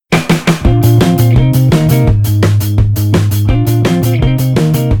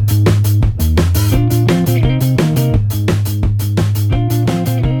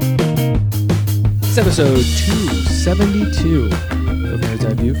episode 272 of Nerd's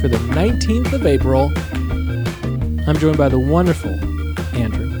Eye View for the 19th of April. I'm joined by the wonderful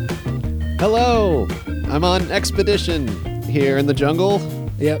Andrew. Hello! I'm on expedition here in the jungle.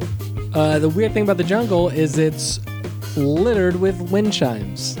 Yep. The weird thing about the jungle is it's littered with wind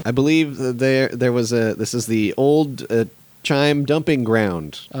chimes. I believe there was this is the old chime dumping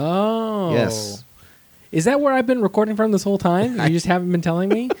ground. Oh. Yes. Is that where I've been recording from this whole time? You just haven't been telling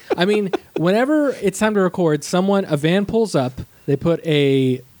me? I mean, whenever it's time to record, a van pulls up, they put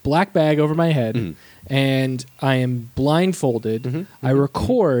a black bag over my head, and I am blindfolded. I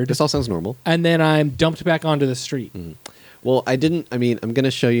record. This all sounds normal. And then I'm dumped back onto the street. Well, I'm going to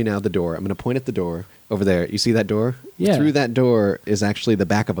show you now the door. I'm going to point at the door over there. You see that door? Yeah. Through that door is actually the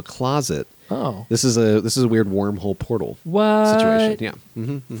back of a closet. Oh. This is a weird wormhole portal What? situation. Yeah.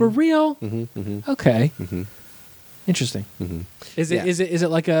 Mm-hmm, For real? Okay. mm-hmm. Interesting. Mm-hmm. Is Yeah. it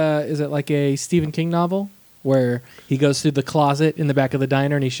like a Stephen King novel where he goes through the closet in the back of the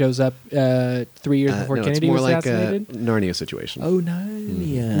diner and he shows up 3 years before no, Kennedy it's more was like a assassinated? Narnia situation. Oh,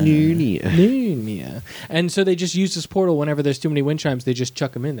 Narnia. Narnia. Narnia. And so they just use this portal whenever there's too many wind chimes. They just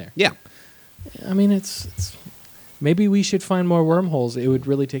chuck them in there. Yeah. I mean, it's maybe we should find more wormholes. It would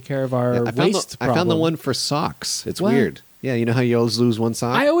really take care of our waste I problem. found the one for socks. It's What? weird. Yeah, you know how you always lose one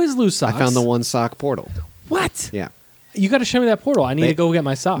sock? I always lose socks. I found the one sock portal. What? Yeah. You got to show me that portal. I need to go get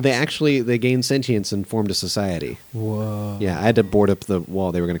my socks. They gained sentience and formed a society. Whoa. Yeah, I had to board up the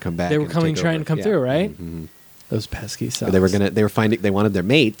wall. They were going to come back. They were and trying take to over. come Yeah. through, right? Mhm. Those pesky socks. They wanted their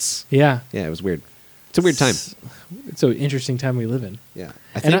mates. Yeah. Yeah, it was weird. It's a weird time. It's an interesting time we live in. Yeah.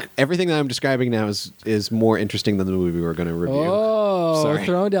 I think everything that I'm describing now is more interesting than the movie we were going to review. Oh, Sorry. we're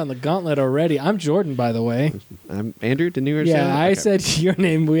throwing down the gauntlet already. I'm Jordan, by the way. I'm Andrew. Didn't you say Yeah, that? I Okay. said your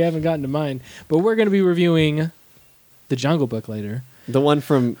name. We haven't gotten to mine. But we're going to be reviewing The Jungle Book later. The one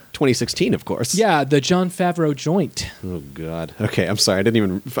from 2016, of course. Yeah, the Jon Favreau joint. Oh, God. Okay, I'm sorry.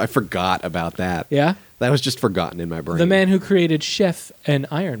 I forgot about that. Yeah? That was just forgotten in my brain. The man who created Chef and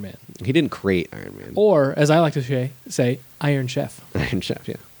Iron Man. He didn't create Iron Man. Or, as I like to say Iron Chef. Iron Chef,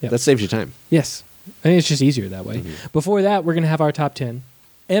 yeah. Yep. That saves you time. Yes. I think it's just easier that way. Before that, we're going to have our top 10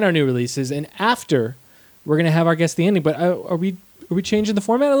 and our new releases. And after, we're going to have our Guess the Ending. But are we changing the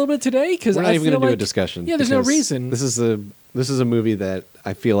format a little bit today? Because We're not even going to do a discussion. Yeah, there's no because reason. This is a movie that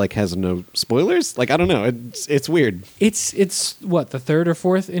I feel like has no spoilers. Like, I don't know. It's weird. It's what, the third or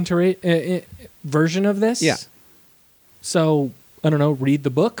fourth version of this? Yeah. So, I don't know, read the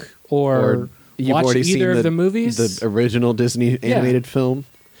book or you've watch already either seen of the movies. the original Disney animated film.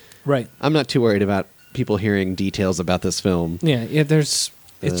 Right. I'm not too worried about people hearing details about this film. Yeah, it's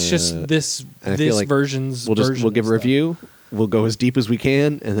just this and I feel like version's We'll version give a of review. We'll go as deep as we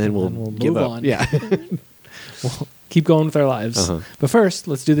can, and then we'll give move up. on. Yeah. We'll keep going with our lives. Uh-huh. But first,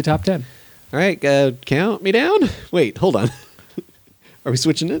 let's do the top 10. All right, count me down. Wait, hold on. Are we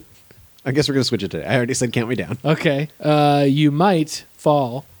switching it? I guess we're going to switch it today. I already said count me down. Okay. You might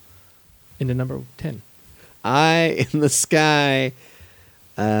fall into number 10. Eye in the sky,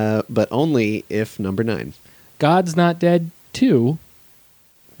 but only if number 9. God's Not Dead 2,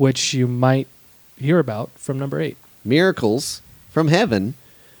 which you might hear about from number 8. Miracles from Heaven,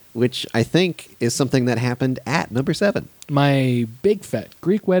 which I think is something that happened at number 7. My Big Fat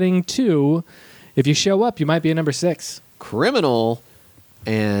Greek Wedding 2, if you show up, you might be at number 6. Criminal,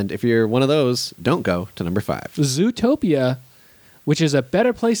 and if you're one of those, don't go to number 5. Zootopia, which is a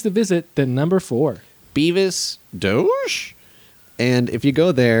better place to visit than number 4. Beavis Doge, and if you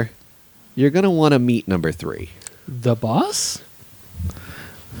go there, you're going to want to meet number 3. The Boss,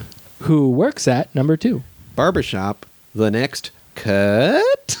 who works at number 2. Barbershop, the next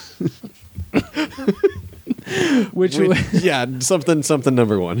cut. Which Yeah, something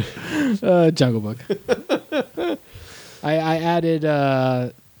number 1. Jungle Book. I added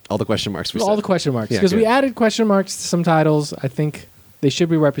All the question marks. all the question marks Yeah, because we good. added question marks to some titles. I think they should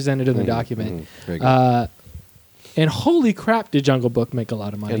be represented in the document. Very good. And holy crap, did Jungle Book make a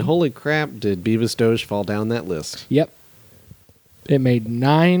lot of money? And holy crap, did Beavis Doge fall down that list? Yep, it made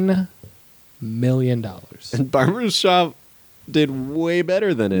 $9 million. And Barbershop did way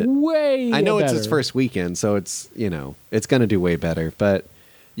better than it. Way. I know it's its better. first weekend, so it's going to do way better. But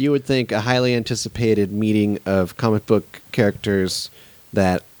you would think a highly anticipated meeting of comic book characters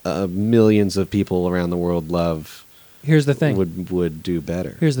that millions of people around the world love. Here's the thing. Would do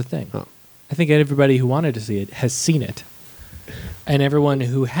better. Here's the thing. Oh. I think everybody who wanted to see it has seen it, and everyone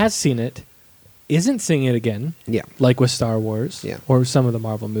who has seen it isn't seeing it again. Yeah. Like with Star Wars. Yeah. Or some of the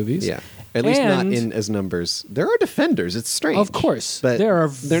Marvel movies. Yeah. At least not And- in as numbers. There are defenders. It's strange. Of course. But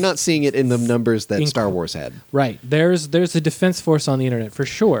They're not seeing it in the numbers that Inc- Star Wars had. Right. There's a defense force on the internet for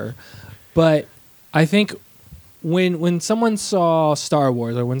sure, but I think when someone saw Star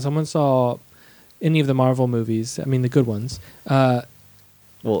Wars or when someone saw any of the Marvel movies, I mean the good ones, Well,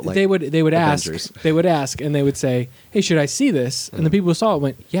 like they would Avengers. ask and they would say, "Hey, should I see this?" And the people who saw it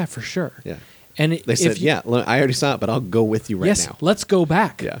went, "Yeah, for sure." Yeah. And They said, "Yeah, look, I already saw it, but I'll go with you right yes, now." let's go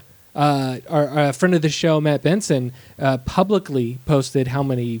back. Yeah. Our friend of the show, Matt Benson, publicly posted how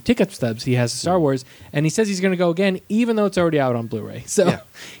many ticket stubs he has to Star Wars, and he says he's going to go again, even though it's already out on Blu-ray. So Yeah.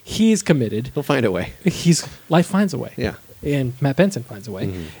 he's committed. He'll find a way. Life finds a way. Yeah. And Matt Benson finds a way.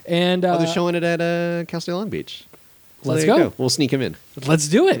 Mhm. And Oh, they're showing it at Cal State Long Beach. So Let's there you go. We'll sneak him in. let's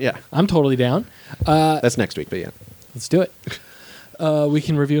do it. Yeah. I'm totally down. That's next week, but yeah. Let's do it. We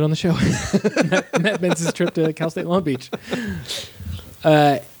can review it on the show. Matt Benson's trip to Cal State Long Beach.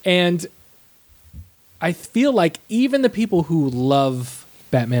 And I feel like even the people who love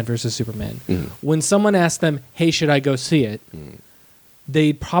Batman versus Superman, when someone asks them, "Hey, should I go see it?"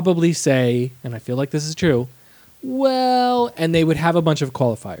 They'd probably say, and I feel like this is true, well, and they would have a bunch of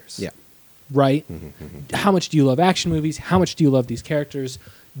qualifiers. Yeah. Right? How much do you love action movies? How much do you love these characters?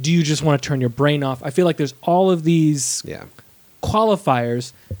 Do you just want to turn your brain off? I feel like there's all of these Yeah.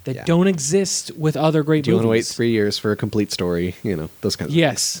 qualifiers that Yeah. don't exist with other great Do you movies. want to wait 3 years for a complete story? You know, those kinds of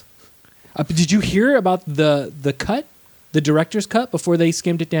Yes. Did you hear about the cut, the director's cut before they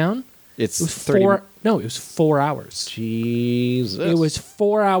skimmed it down? It's It was 30 it was 4 hours. Jesus. It was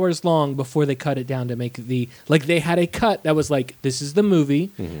 4 hours long before they cut it down to make they had a cut that was like, this is the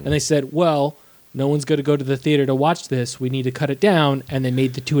movie. Mm-hmm. And they said, well, no one's going to go to the theater to watch this. We need to cut it down. And they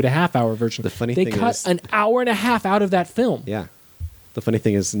made the 2.5 hour version. The funny they thing cut is- an hour and a half out of that film. Yeah. The funny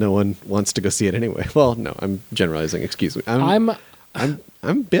thing is, no one wants to go see it anyway. Well, no, I'm generalizing. Excuse me.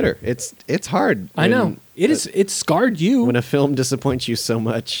 I'm bitter. It's hard. I know. It scarred you. When a film disappoints you so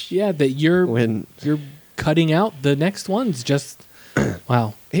much. Yeah, that you're When cutting out the next ones. Just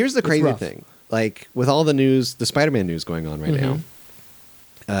wow. here's the It's crazy rough. thing. Like with all the news, the Spider-Man news going on right now.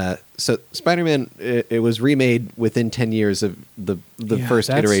 So Spider-Man, it was remade within 10 years of the Yeah, first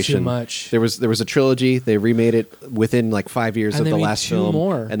that's iteration. too much. There was a trilogy. They remade it within like 5 years And of they the made last 2 film,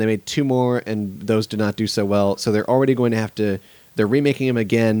 more. and they made 2 more, and those did not do so well. So they're already going to have to. They're remaking them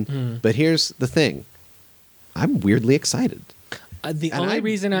again. But here's the thing: I'm weirdly excited. The And only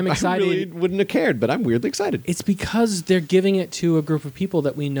reason I'm I excited really wouldn't have cared, but I'm weirdly excited. it's because they're giving it to a group of people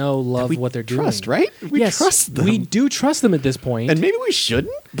that we know love we what they're trust, doing. right? We yes, trust them. We do trust them at this point. And maybe we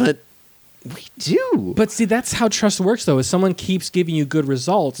shouldn't, but we do. But see, that's how trust works, though. Is someone keeps giving you good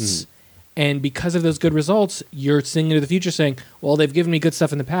results, and because of those good results, you're seeing into the future, saying, "Well, they've given me good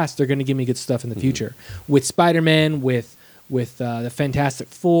stuff in the past; they're going to give me good stuff in the future." With Spider-Man, with the Fantastic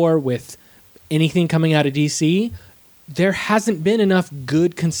Four, with anything coming out of DC, there hasn't been enough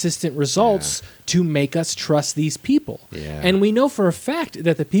good, consistent results to make us trust these people. Yeah. And we know for a fact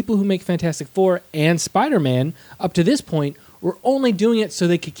that the people who make Fantastic Four and Spider-Man, up to this point, were only doing it so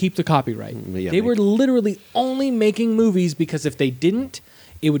they could keep the copyright. Yeah, they were literally only making movies because if they didn't,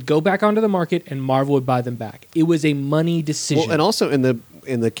 it would go back onto the market and Marvel would buy them back. It was a money decision. Well, and also in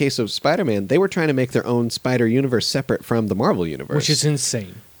the case of Spider-Man, they were trying to make their own Spider Universe separate from the Marvel Universe, which is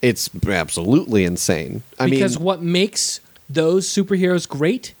insane. it's absolutely insane. Because what makes those superheroes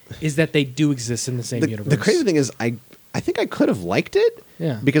great is that they do exist in the same universe. The crazy thing is, I think I could have liked it,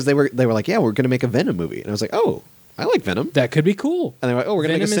 Yeah. because they were like, yeah, we're going to make a Venom movie, and I was like, oh, I like Venom. That could be cool. And they were like, oh, we're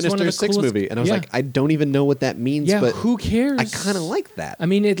going to make a Venom is one of Sinister the Six coolest- movie, and I was Yeah. like, I don't even know what that means, Yeah, but who cares? I kind of like that. I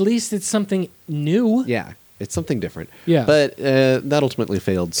mean, at least it's something new. Yeah, it's something different. Yeah. But that ultimately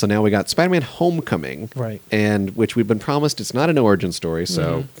failed. So now we got Spider-Man Homecoming. Right. And which we've been promised it's not an origin story,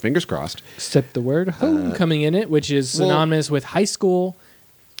 so fingers crossed. Except the word homecoming in it, which is well- synonymous with high school.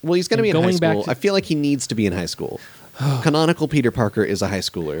 Well, he's going to be in high Going back school. to- I feel like he needs to be in high school. Canonical Peter Parker is a high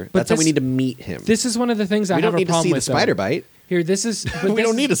schooler. But That's how we this- need to meet him. This is one of the things I we have don't need a to problem see the with. though. spider bite. Here, this is. But We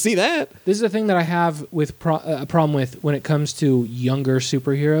don't need to see that. This is the thing that I have with a problem with when it comes to younger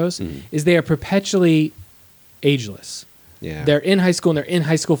superheroes is they are perpetually ageless. Yeah. They're in high school and they're in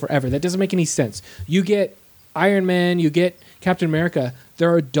high school forever. That doesn't make any sense. You get Iron Man, you get Captain America.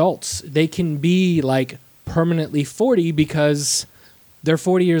 They're adults. They can be like permanently 40 because they're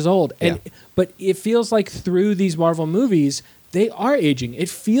 40 years old. And Yeah. but it feels like through these Marvel movies, they are aging. It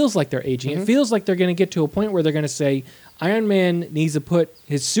feels like they're aging. It feels like they're going to get to a point where they're going to say Iron Man needs to put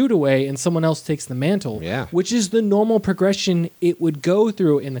his suit away and someone else takes the mantle. Yeah. Which is the normal progression it would go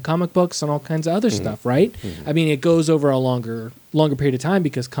through in the comic books and all kinds of other stuff, right? I mean, it goes over a longer period of time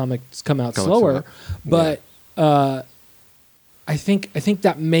because comics come out Comics slower. come out. But I think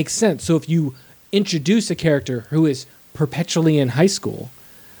that makes sense. So if you introduce a character who is perpetually in high school,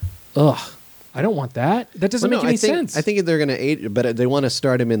 I don't want that. That doesn't make any sense. I think they're going to age, but they want to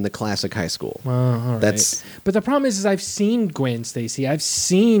start him in the classic high school. All right. That's. But the problem is I've seen Gwen Stacy. I've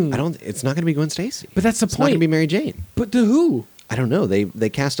seen. It's not going to be Gwen Stacy. But that's the It's point. not going to be Mary Jane. But to who? I don't know. They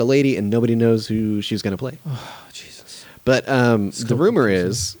cast a lady and nobody knows who she's going to play. Oh, Jesus. But the Still rumor confusing.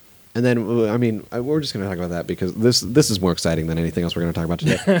 is, and then we're just going to talk about that because this is more exciting than anything else we're going to talk about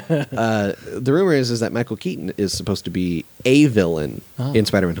today. The rumor is that Michael Keaton is supposed to be a villain in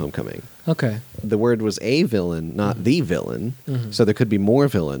Spider-Man: Homecoming. Okay. The word was a villain, not the villain. Mhm. So there could be more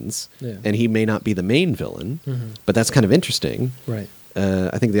villains, Yeah. and he may not be the main villain. Mhm. But that's kind of interesting. Right.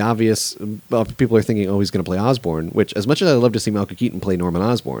 I think the obvious people are thinking, oh, he's going to play Osborn. Which, as much as I love to see Michael Keaton play Norman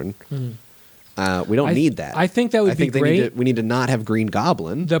Osborn, we don't need that. I think that would be great. We need to not have Green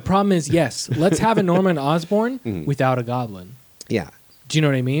Goblin. The problem is, yes, let's have a Norman Osborn Mhm. without a goblin. Yeah. Do you know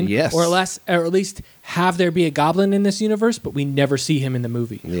what I mean? Yes. Or at least have there be a goblin in this universe, but we never see him in the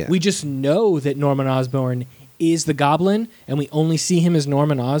movie. Yeah. We just know that Norman Osborn is the goblin, and we only see him as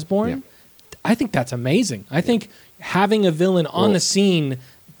Norman Osborn. Yeah. I think that's amazing. I think having a villain on Well- the scene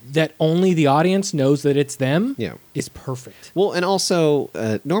that only the audience knows that it's them Yeah. is perfect. Well, and also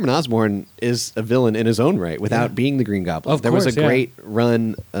Norman Osborn is a villain in his own right without Yeah. being the Green Goblin. Of There was course, a yeah. great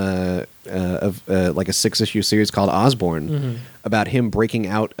run of like a 6-issue series called Osborn Mhm. about him breaking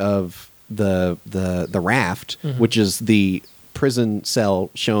out of the raft, Mhm. which is the prison cell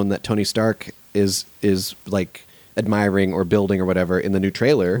shown that Tony Stark is like admiring or building or whatever in the new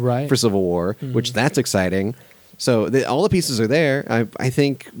trailer Right. for Civil War, which that's exciting. So all the pieces are there. I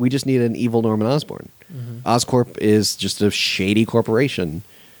think we just need an evil Norman Osborn. Oscorp is just a shady corporation.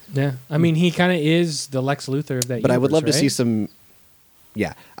 Yeah. I mean, he kind of is the Lex Luthor of that But I would love universe, to see right? some.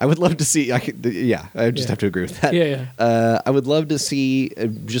 Yeah, I would love to see. I just Yeah. have to agree with that. Yeah, I would love to see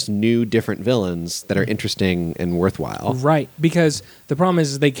just new, different villains that are interesting and worthwhile. Right. Because the problem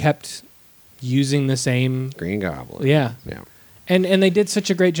is they kept using the same. Green Goblin. Yeah. Yeah. And they did such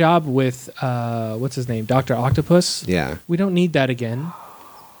a great job with what's his name, Dr. Octopus. Yeah. We don't need that again.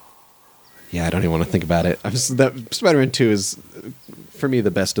 Yeah. I don't even want to think about it. Spider-Man 2 is, for me,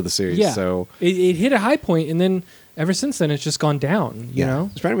 the best of the series. Yeah. So It hit a high point, and then ever since then it's just gone down. You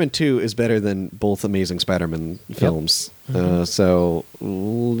know. Spider-Man 2 is better than both Amazing Spider-Man films. So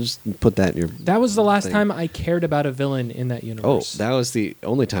we'll just put that in your. That was the last thing. time I cared about a villain in that Oh, universe. that was the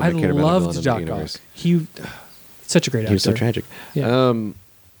only time I, I cared about a loved villain in Doc the Ock. universe. He, such a great actor. He was so tragic. Yeah.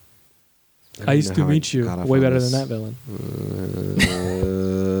 I used know to how meet you got off way on better this. than that villain.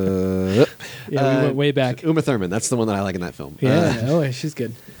 Uh, Yeah, we went way back. Uma Thurman. That's the one that I like in that film. Yeah, oh, she's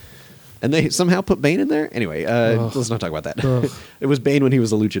good. And they somehow put Bane in there. Anyway, Ugh. let's not talk about that. Ugh. It was Bane when he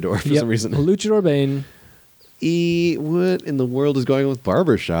was a luchador for Yep. some reason. Luchador Bane. What in the world is going on with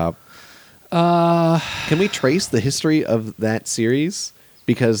Barbershop? Can we trace the history of that series?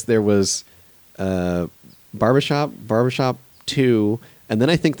 Because there was Barbershop 2, and then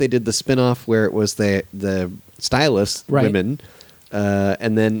I think they did the spin-off where it was the stylist Right. women,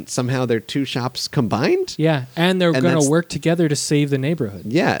 and then somehow their two shops combined. Yeah, and they're And going that's- to work together to save the neighborhood.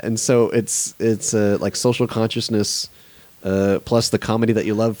 Yeah, and so it's like social consciousness plus the comedy that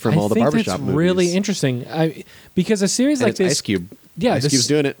you love from all the I think Barbershop that's movies. really interesting. Because a series And like it's this, Ice Cube. yeah, Ice this- Cube's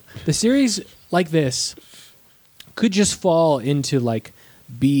doing it. the series like this could just fall into like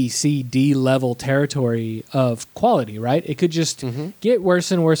B, C, D level territory of quality, right? It could just get worse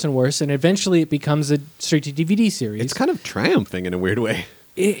and worse and worse, and eventually it becomes a straight to DVD series. It's kind of triumphing in a weird way.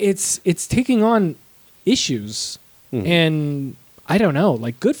 It's taking on issues, and I don't know,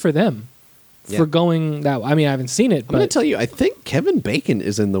 like good for them Yeah. for going that. I mean, I haven't seen it, I'm going to but tell you, I think Kevin Bacon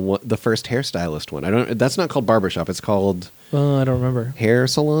is in the first hairstylist one. I don't. That's not called Barbershop. It's called I don't remember. Hair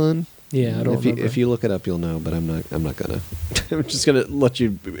Salon. Yeah, I don't remember. If you look it up, you'll know. But I'm not gonna. I'm just gonna let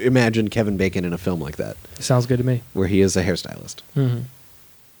you imagine Kevin Bacon in a film like that, Sounds good to me. where he is a hairstylist. Mhm.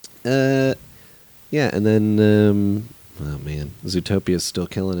 Yeah, and then oh man, Zootopia is still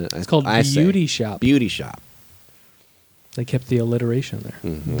killing it. It's called Beauty Shop. Beauty Shop. They kept the alliteration there,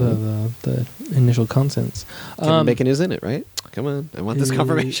 Mhm. the initial consonants. Kevin Bacon is in it, right? Come on, I want this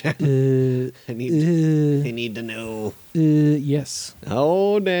confirmation. I need to know. Yes.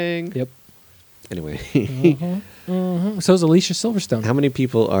 Oh dang. Yep. Anyway, So is Alicia Silverstone. how many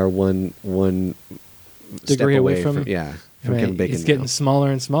people are one step Degree away from- from Right, Kevin Bacon? It's getting now?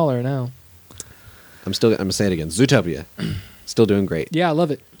 smaller and smaller now. I'm gonna say it again. Zootopia, still doing great. Yeah, I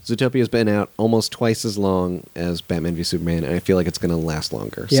love it. Zootopia's been out almost twice as long as Batman v Superman, and I feel like it's gonna last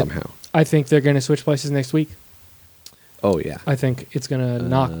longer Yep. somehow. I think they're going to switch places next week. Oh yeah. I think it's going to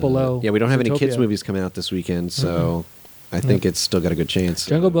knock below. Yeah, we don't have any kids Zootopia. movies coming out this weekend, so I think it's still got a good chance.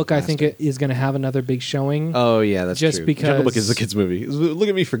 Jungle Book, I lasting. think, it is going to have another big showing. Oh yeah, that's just true. because Jungle Book is a kids movie. Look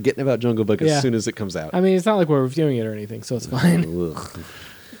at me forgetting about Jungle Book Yeah. as soon as it comes out. I mean, it's not like we're reviewing it or anything, so it's fine. Ugh.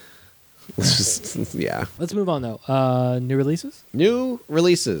 Let's just yeah. Let's move on, though. New releases? New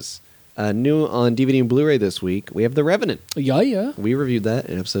releases. New on DVD and Blu-ray this week. We have The Revenant. Yeah, yeah. We reviewed that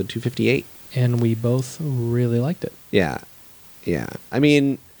in episode 258. And we both really liked it. Yeah, yeah. I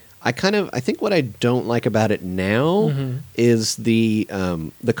mean, I think what I don't like about it now Mhm. is the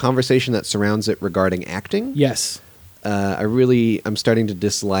conversation that surrounds it regarding acting. Yes. I'm starting to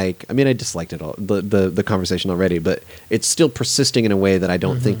dislike. I mean, I disliked it all the conversation already, but it's still persisting in a way that I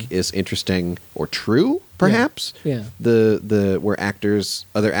don't think is interesting or true. Perhaps, Yeah. where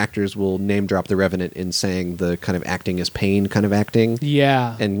other actors will name drop The Revenant in saying the kind of acting is pain kind of acting.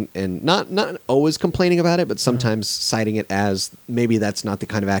 Yeah. And not always complaining about it, but sometimes citing it as maybe that's not the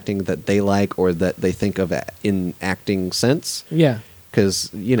kind of acting that they like or that they think of in acting sense. Yeah. Because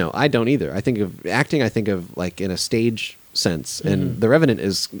I don't either. I think of acting. I think of like in a stage sense, and The Revenant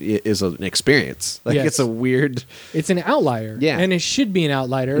is an experience. Like Yes. it's a weird. It's an outlier. Yeah. And it should be an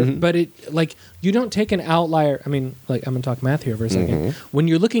outlier, but you don't take an outlier. I mean, like, I'm going to talk math here for a second. When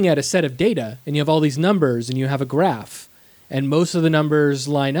you're looking at a set of data and you have all these numbers and you have a graph and most of the numbers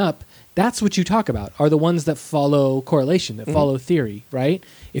line up, that's what you talk about, are the ones that follow correlation, that follow theory, right?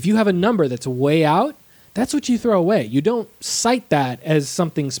 If you have a number that's way out, that's what you throw away. You don't cite that as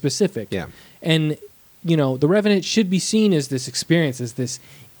something specific. Yeah. And, The Revenant should be seen as this experience, as this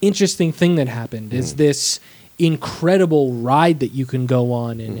interesting thing that happened, as this incredible ride that you can go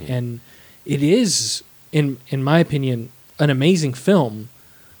on. And it is, in my opinion, an amazing film.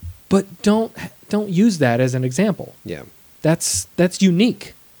 But don't use that as an example. Yeah. That's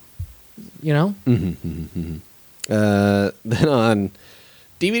unique. Then on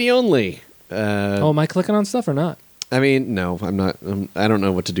DVD only. Am I clicking on stuff or not? I mean, no, I'm not. I don't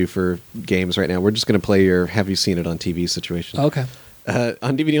know what to do for games right now. We're just going to play your "Have you seen it on TV?" situation. Okay.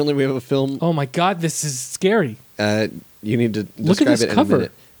 On DVD only, we have a film. Oh my God, this is scary. You need to Look at describe this it in cover. a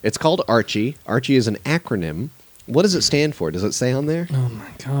minute. It's called Archie. Archie is an acronym. What does it stand for? Does it say on there? Oh my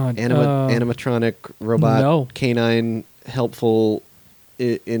God. Animatronic robot, No. canine, helpful,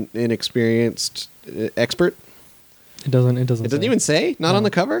 inexperienced, expert. It doesn't. It doesn't say. even say. Not No. on the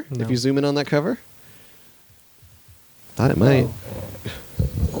cover. No. If you zoom in on that cover, thought it might.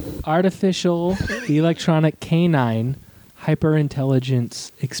 Artificial electronic canine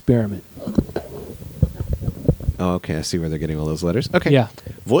hyperintelligence experiment. Oh, okay. I see where they're getting all those letters. Okay. Yeah.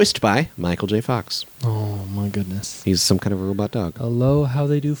 Voiced by Michael J. Fox. Oh my goodness. He's some kind of a robot dog. Hello, how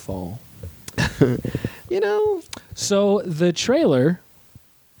they do fall. You know. So the trailer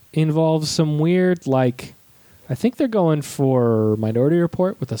involves some weird, I think they're going for Minority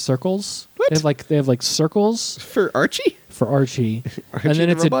Report with the circles. What? They have circles For Archie? for Archie. Archie and then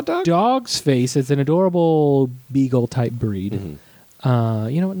the it's robot a dog? dog's face. It's an adorable beagle type breed. Mhm.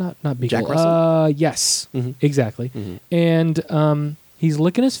 Not beagle. Jack Russell? Yes, Mhm. exactly. Mhm. And he's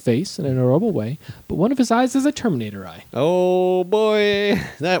licking his face in an adorable way, but one of his eyes is a Terminator eye, Oh, boy.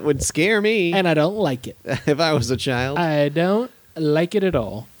 That would scare me and I don't like it. if I was a child. I don't like it at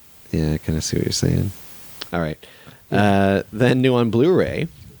all. Yeah, I kind of see what you're saying. All right. Then new on Blu-ray,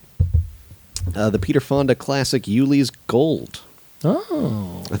 the Peter Fonda classic Yuli's Gold.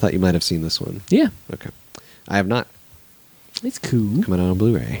 Oh, I thought you might have seen this one. yeah, Okay. I have not. it's cool. Coming out on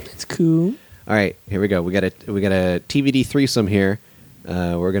Blu-ray. It's cool. All right, here we go. We got a TVD threesome here.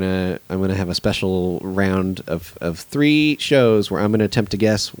 I'm gonna have a special round of 3 shows where I'm gonna attempt to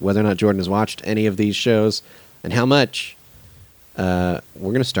guess whether or not Jordan has watched any of these shows and how much. We're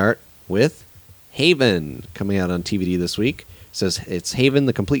gonna start with Haven, coming out on TVD this week. It says it's Haven,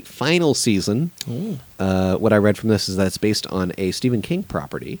 the complete final season. What I read from this is that it's based on a Stephen King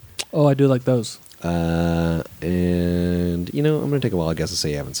property. Oh, I do like those. And I'm gonna take a wild guess and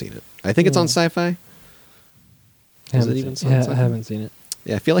say you haven't seen it. I think it's on Sci-Fi. Is it even on I Sci-Fi? haven't seen it.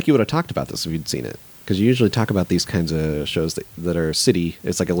 Yeah, I feel like you would have talked about this if you'd seen it, because you usually talk about these kinds of shows that are city.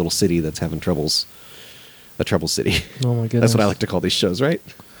 It's like a little city that's having troubles. A trouble city. Oh my goodness. That's what I like to call these shows, right?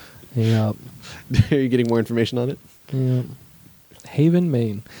 Yep. Are you getting more information on it? Yep. Haven,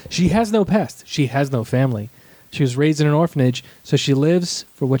 Maine. She has no past. She has no family. She was raised in an orphanage, so she lives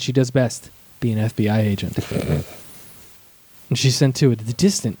for what she does best, be an FBI agent. And she's sent to a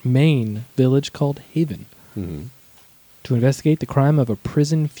distant Maine village called Haven Mm-hmm. to investigate the crime of a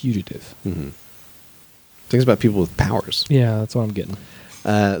prison fugitive. Mm-hmm. Things about people with powers. Yeah, that's what I'm getting.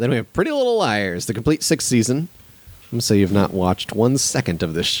 Then we have Pretty Little Liars, the complete 6th season. I'm gonna say you've not watched 1 second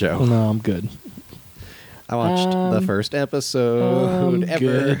of this show. No, I'm good. I watched the first episode I'm ever.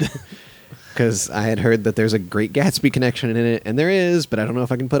 good. because I had heard that there's a Great Gatsby connection in it, and there is, but I don't know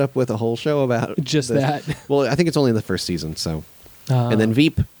if I can put up with a whole show about Just this. that. Well, I think it's only in the first season, so. And then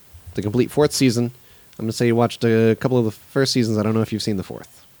Veep, the complete fourth season. I'm going to say you watched a couple of the first seasons. I don't know if you've seen the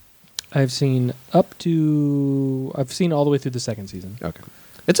fourth. I've seen all the way through the second season. Okay.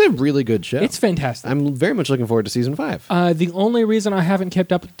 It's a really good show. It's fantastic. I'm very much looking forward to season 5. The only reason I haven't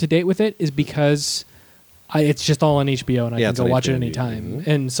kept up to date with it is because it's just all on HBO and I can it's go on watch it HBO. anytime. Mhm.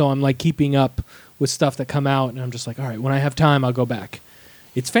 And so I'm like keeping up with stuff that come out, and I'm just like, all right, when I have time, I'll go back.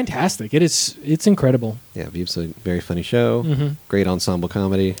 It's fantastic. It's incredible. Yeah, Veep's a very funny show. Mhm. Great ensemble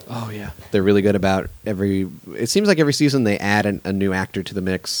comedy. Oh yeah, They're really good about it seems like every season they add a new actor to the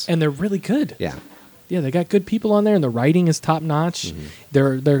mix. and they're really good. Yeah. Yeah, they got good people on there, and the writing is top notch.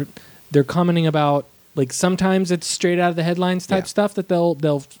 Mm-hmm. They're commenting about, like, sometimes it's straight out of the headlines type Yeah. stuff that they'll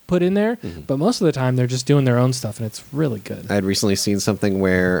put in there, Mhm. but most of the time they're just doing their own stuff, and it's really good. I had recently seen something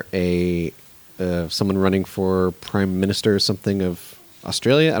where someone running for prime minister or something of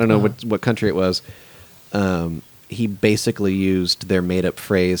Australia. I don't know what country it was. He basically used their made up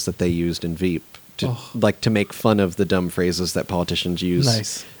phrase that they used in Veep to make fun of the dumb phrases that politicians use.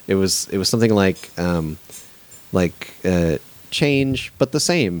 Nice. It was something like change but the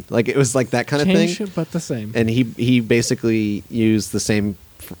same. Like it was like that kind of Change, thing. but the same. And he basically used the same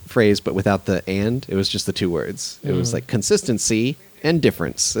phrase but without the and. It was just the two words. It was like consistency and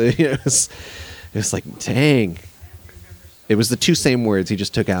difference. It was like, dang. It was the two same words. He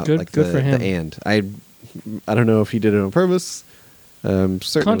just took out Good- like good the for him. and. I don't know if he did it on purpose. Certainly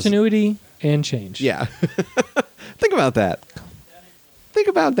Continuity and change. yeah. Think about that. Think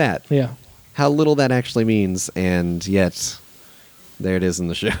about that. Yeah. How little that actually means, and yet there it is in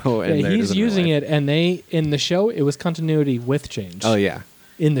the show. And Yeah, there it is he's in real using life. it, and in the show, it was continuity with change. Oh yeah.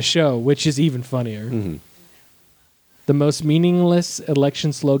 In the show, which is even funnier. Mhm. The most meaningless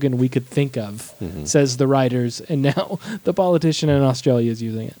election slogan we could think of, says the writers, and now the politician in Australia is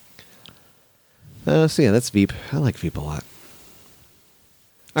using it. So yeah, that's Veep. I like Veep a lot.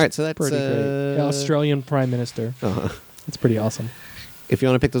 All right, so that's Pretty great. Australian Prime Minister. Uh-huh. It's pretty awesome. If you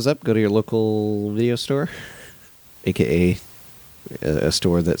want to pick those up, go to your local video store, aka a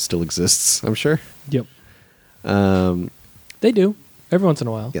store that still exists. I'm sure. Yep. Um, They do. Every once in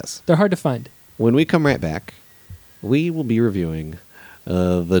a while. Yes. They're hard to find. when we come right back, we will be reviewing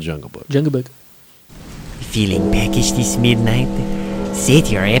The Jungle Book. Jungle Book. Feeling peckish this midnight?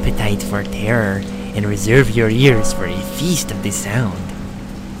 Set your appetite for terror and reserve your ears for a feast of the sound.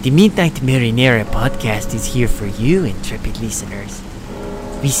 The Midnight Marinera podcast is here for you, intrepid listeners.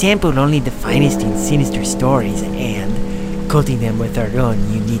 We sample only the finest in sinister stories and, coating them with our own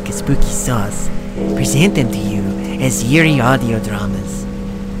unique spooky sauce, present them to you as eerie audio dramas.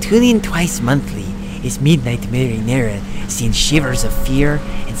 Tune in twice monthly as Midnight Marinera sends shivers of fear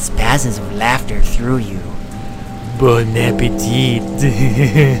and spasms of laughter through you. Bon appetit!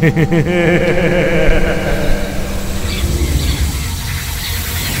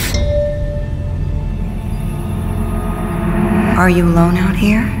 Are you alone out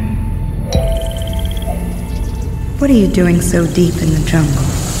here? What are you doing so deep in the jungle?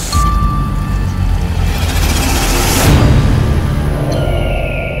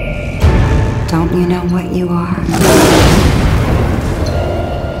 Don't you know what you are?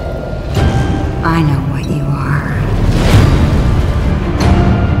 I know what you are.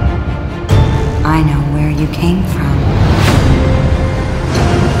 I know where you came from.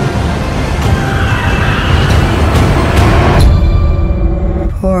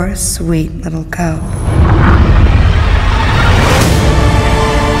 Poor, sweet little cow.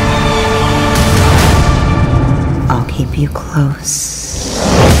 I'll keep you close.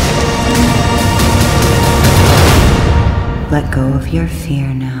 Let go of your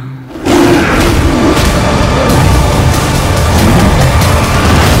fear now.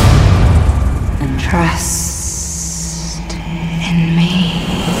 And trust in me.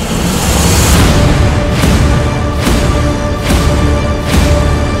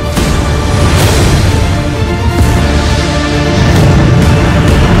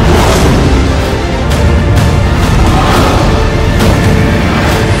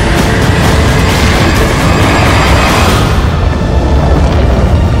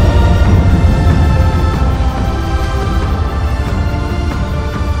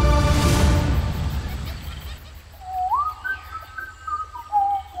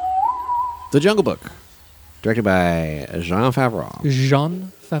 The Jungle Book, directed by Jean Favreau,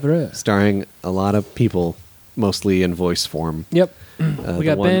 Jean Favreau. starring a lot of people, mostly in voice form. Yep. The We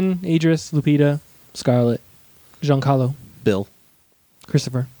got one- Ben, Idris, Lupita, Scarlett, Giancarlo, Bill.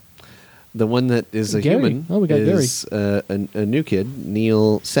 Christopher. The one that is a Gary. human Oh, we got is a new kid,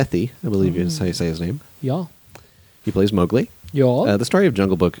 Neil Sethi, I believe is how you say his name. Y'all. He plays Mowgli. Y'all. The story of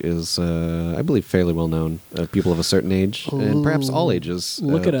Jungle Book is, I believe, fairly well known. People of a certain age, and perhaps all ages.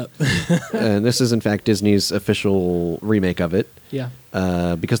 Look it up. And this is, in fact, Disney's official remake of it. Yeah.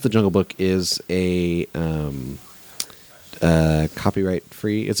 Because the Jungle Book is a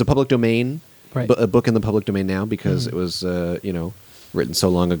copyright-free. It's a public domain, Right. a book in the public domain now because it was, written so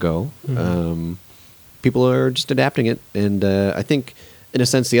long ago. People are just adapting it, and I think, in a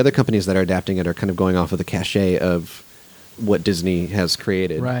sense, the other companies that are adapting it are kind of going off of the cachet of what Disney has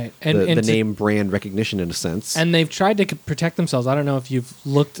created, Right. And And the to- name brand recognition, in a sense. And they've tried to protect themselves. I don't know if you've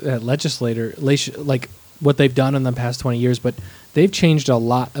looked at like what they've done in the past 20 years, but they've changed a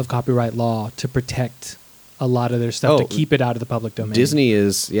lot of copyright law to protect a lot of their stuff to keep it out of the public domain. Disney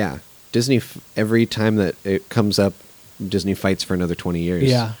is, Disney. Every time that it comes up, Disney fights for another 20 years.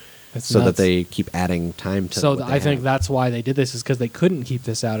 Yeah. It's so that nuts. they keep adding time to. So what they I think have. that's why they did this, is because they couldn't keep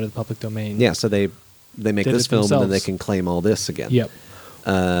this out of the public domain. Yeah, so they make Did this it film and then they themselves. can claim all this again. Yep.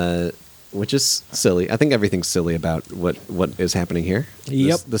 Which is silly. I think everything's silly about what is happening here.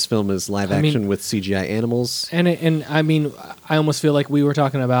 Yep. This film is live I mean- action with CGI animals. And I mean, I almost feel like we were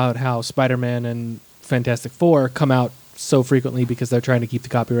talking about how Spider-Man and Fantastic Four come out so frequently because they're trying to keep the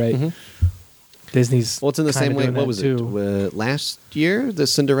copyright. Disney's Well, it's in the kinda same way. doing What that was too. it? Last year, the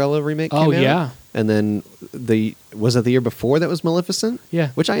Cinderella remake Oh, came out? yeah. And then was it the year before that was Maleficent? Yeah.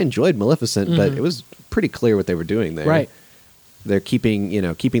 Which I enjoyed Maleficent, but it was pretty clear what they were doing there. Right. They're keeping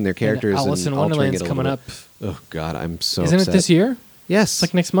their characters And Alice in altering Wonderland's it a coming little up. bit. Oh God, I'm so Isn't upset. it this year? Yes. It's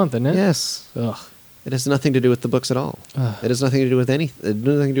like next month, isn't it? Yes. Ugh. It has nothing to do with the books at all. Ugh. It has nothing to do with anything. It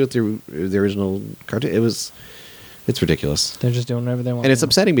has nothing to do with the original cartoon. It's ridiculous. They're just doing whatever they want. And it's now.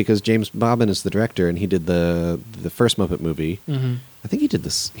 upsetting because James Bobbin is the director, and he did the first Muppet movie. Mhm. I think he did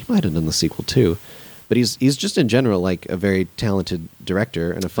this. He might have done the sequel too. But he's just in general like a very talented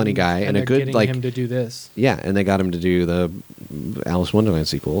director and a funny guy and a they're good getting like him to do this. yeah. And they got him to do the Alice in Wonderland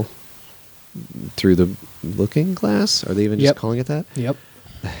sequel through the Looking Glass. Are they even just Yep. calling it that? Yep.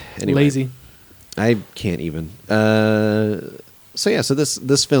 Anyway, Lazy. I can't even. So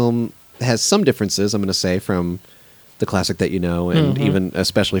this film has some differences. I'm going to say from the classic that you know, and even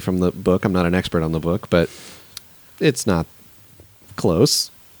especially from the book. I'm not an expert on the book, but it's not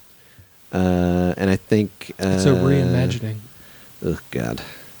close. And I think It's a reimagining. Oh God,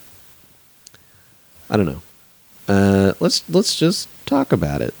 I don't know. Let's just talk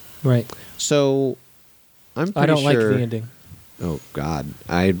about it. Right. So I'm pretty I don't like sure- the ending. Oh God,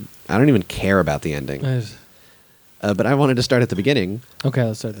 I don't even care about the ending. Uh, But I wanted to start at the beginning. Okay,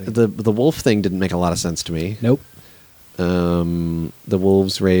 let's start there. The wolf thing didn't make a lot of sense to me. Nope. The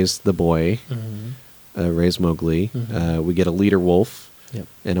wolves raise the boy, Mm-hmm. raise Mowgli. We get a leader wolf Yep.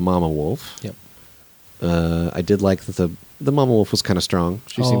 and a mama wolf. Yep. I did like that the mama wolf was kind of strong.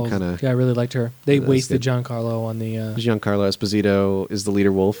 She seemed kind of. Yeah, I really liked her. They That's wasted good. Giancarlo on the. Giancarlo Esposito is the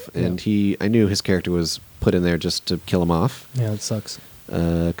leader wolf, and I knew his character was put in there just to kill him off. Yeah, it sucks.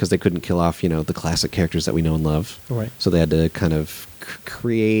 Because they couldn't kill off, the classic characters that we know and love. Right. So they had to kind of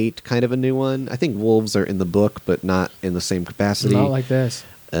create kind of a new one. I think wolves are in the book, but not in the same capacity. Not like this.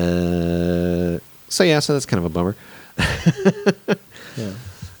 So that's kind of a bummer. Yeah.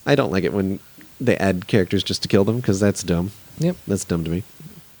 I don't like it when they add characters just to kill them because that's dumb. Yep. That's dumb to me.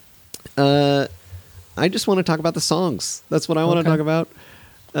 I just want to talk about the songs. That's what I want to Okay. talk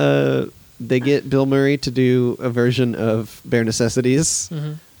about. They get Bill Murray to do a version of Bare Necessities.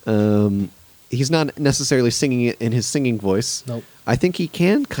 He's not necessarily singing it in his singing voice. Nope. I think he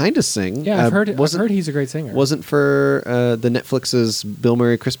can kind of sing. Yeah, I've heard Wasn't he's a great singer. wasn't for the Netflix's Bill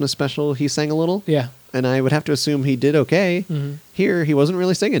Murray Christmas special. He sang a little. Yeah. And I would have to assume he did okay. Mhm. Here, he wasn't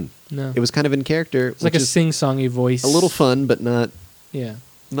really singing. No. It was kind of in character. It's like a sing-songy voice. a little fun, but not Yeah.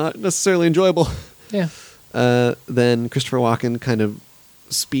 necessarily enjoyable. Yeah. Then Christopher Walken kind of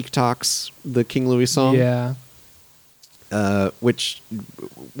speak talks the King Louis song, Yeah. which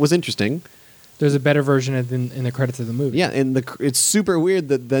was interesting. There's a better version in the credits of the movie. Yeah, and it's super weird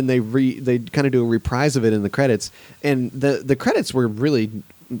that then they kind of do a reprise of it in the credits, and the credits were really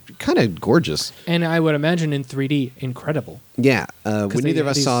kind of gorgeous. And I would imagine in 3D, incredible. Yeah, we they neither of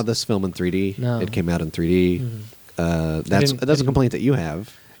had us saw these- this film in 3D. No. It came out in 3D. I That's didn't- a complaint that you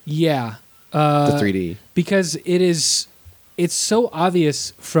have. Yeah. The 3D. Because it's so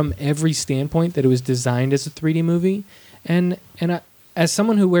obvious from every standpoint that it was designed as a 3D movie, and as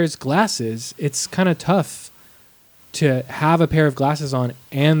someone who wears glasses, it's kind of tough to have a pair of glasses on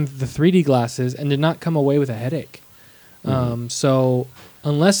and the 3D glasses and to not come away with a headache. So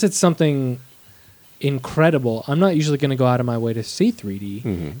unless it's something incredible. I'm not usually going to go out of my way to see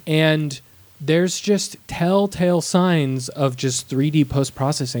 3D. And there's just telltale signs of just 3D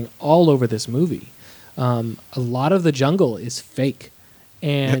post-processing all over this movie. A lot of the jungle is fake.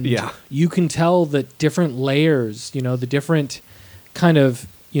 And you can tell that different layers, the different kind of,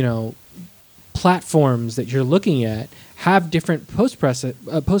 platforms that you're looking at have different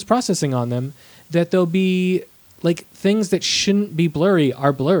post-processing on them, that there'll be like things that shouldn't be blurry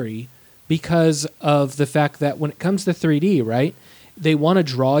are blurry because of the fact that when it comes to 3D, right, they want to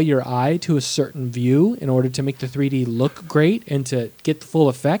draw your eye to a certain view in order to make the 3D look great and to get the full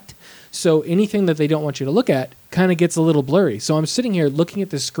effect. So anything that they don't want you to look at kind of gets a little blurry. So I'm sitting here looking at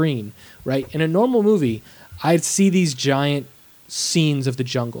the screen, right? In a normal movie, I'd see these giant scenes of the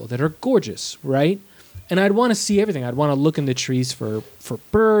jungle that are gorgeous, right? And I'd want to see everything. I'd want to look in the trees for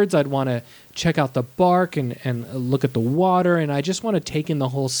birds. I'd want to check out the bark and look at the water. And I just want to take in the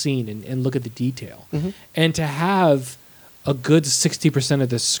whole scene and look at the detail. And to have a good 60% of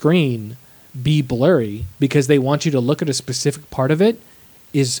the screen be blurry because they want you to look at a specific part of it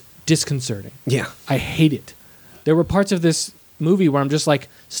is disconcerting. Yeah. I hate it. There were parts of this movie where I'm just like,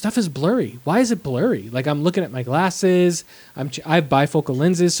 stuff is blurry. Why is it blurry? Like, I'm looking at my glasses. I have bifocal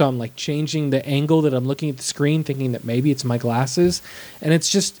lenses, so I'm like changing the angle that I'm looking at the screen, thinking that maybe it's my glasses. And it's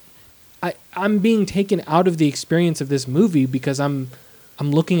just, I'm being taken out of the experience of this movie because I'm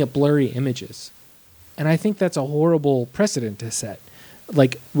looking at blurry images. And I think that's a horrible precedent to set.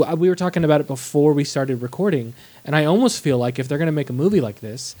 Like, we were talking about it before we started recording, and I almost feel like if they're going to make a movie like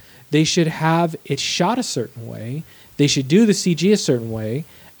this, they should have it shot a certain way. They should do the CG a certain way,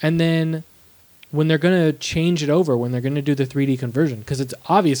 and then when they're going to change it over, when they're going to do the 3D conversion, because it's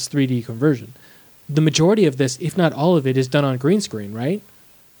obvious 3D conversion, the majority of this, if not all of it, is done on green screen, right?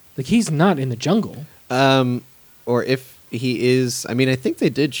 Like, he's not in the jungle. Or if he is, I mean, I think they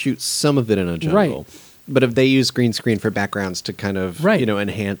did shoot some of it in a jungle. Right. But if they use green screen for backgrounds to kind of,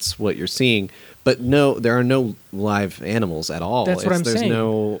 enhance what you're seeing. But no, there are no live animals at all. That's what I'm saying. saying.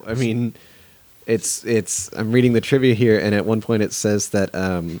 No, I mean, it's. I'm reading the trivia here, and at one point it says that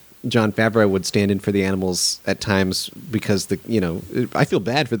Jon Favreau would stand in for the animals at times because I feel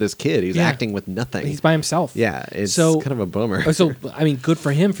bad for this kid. He's acting with nothing. He's by himself. Yeah, it's kind of a bummer. So, I mean, good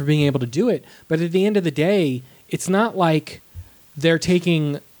for him for being able to do it. But at the end of the day, it's not like they're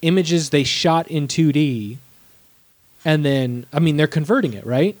taking images they shot in 2D and then, I mean, they're converting it,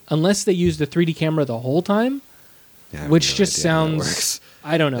 right? Unless they use the 3D camera the whole time, which just sounds,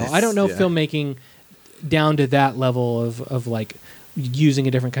 I don't know. I don't know filmmaking down to that level of like using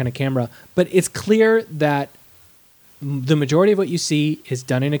a different kind of camera, but it's clear that the majority of what you see is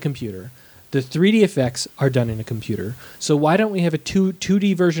done in a computer. The 3D effects are done in a computer. So why don't we have a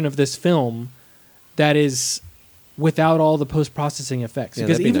 2D version of this film that is without all the post-processing effects?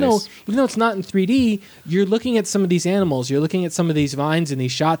 Because even though it's not in 3D, you're looking at some of these animals, you're looking at some of these vines and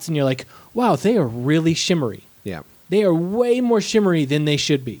these shots, and you're like, wow, they are really shimmery. Yeah. They are way more shimmery than they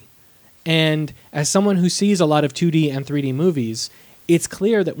should be. And as someone who sees a lot of 2D and 3D movies, it's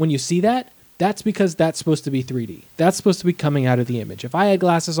clear that when you see that, that's because that's supposed to be 3D. That's supposed to be coming out of the image. If I had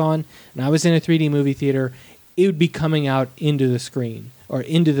glasses on and I was in a 3D movie theater, it would be coming out into the screen or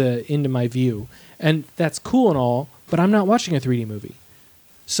into my view. And that's cool and all, but I'm not watching a 3D movie.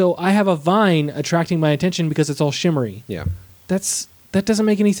 So I have a vine attracting my attention because it's all shimmery. Yeah. That doesn't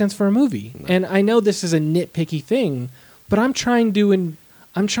make any sense for a movie. No. And I know this is a nitpicky thing, but I'm trying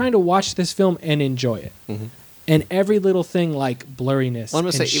to watch this film and enjoy it. Mm-hmm. And every little thing like blurriness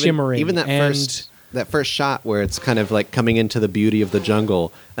and shimmering. Even that first shot where it's kind of like coming into the beauty of the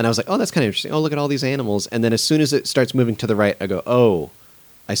jungle. And I was like, oh, that's kind of interesting. Oh, look at all these animals. And then as soon as it starts moving to the right, I go, oh,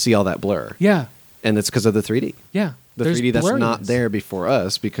 I see all that blur. Yeah. And it's because of the 3D. Yeah. The 3D that's not there before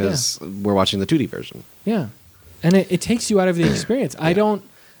us because we're watching the 2D version. Yeah. And it takes you out of the experience. I don't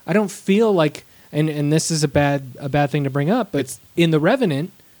feel like, and this is a bad thing to bring up, but in The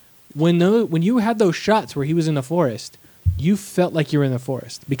Revenant, when you had those shots where he was in the forest, you felt like you were in the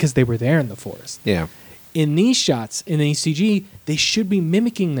forest because they were there in the forest. Yeah. In these shots, in the CG, they should be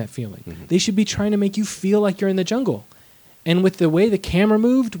mimicking that feeling. Mm-hmm. They should be trying to make you feel like you're in the jungle. And with the way the camera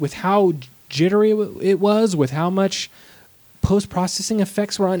moved, with how jittery it was, with how much post-processing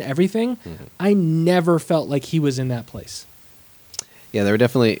effects were on everything, I never felt like he was in that place. Yeah, there were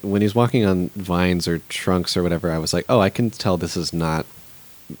definitely, when he's walking on vines or trunks or whatever, I was like, oh, I can tell this is not,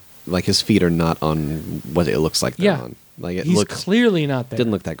 like his feet are not on what it looks like they're on. Like he's clearly not there.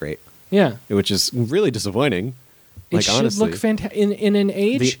 Didn't look that great. Yeah. Which is really disappointing. It Like, should honestly. look fantastic in an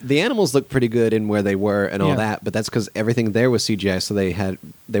age. The animals look pretty good in where they were and all Yeah. that, but that's because everything there was CGI, so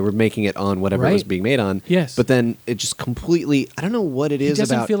they were making it on whatever it was Right. being made on. Yes. But then it just completely, I don't know what it He is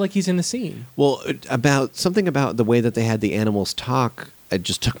doesn't about. feel like he's in the scene. Well, about something about the way that they had the animals talk, it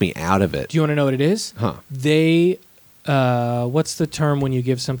just took me out of it. Do you want to know what it is? Huh. They, what's the term when you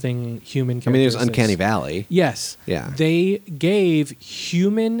give something human I mean, there's characteristics? Uncanny Valley. Yes. Yeah. They gave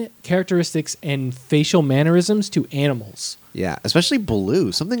human characteristics and facial mannerisms to animals. Yeah, especially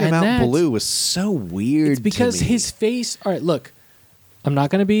Baloo. Something And about that's- Baloo was so weird. It's because to me. his face. All right, look. I'm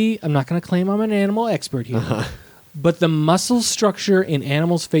not going to claim I'm an animal expert here. Uh-huh. But the muscle structure in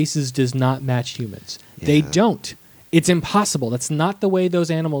animals' faces does not match humans. They Yeah. don't. It's impossible. That's not the way those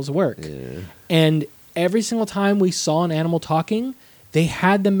animals work. Yeah. And every single time we saw an animal talking, they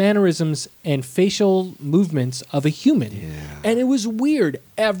had the mannerisms and facial movements of a human. Yeah. And it was weird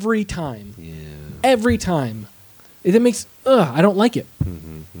every time. Yeah. Every time. It makes, I don't like it.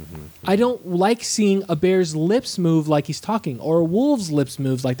 I don't like seeing a bear's lips move like he's talking or a wolf's lips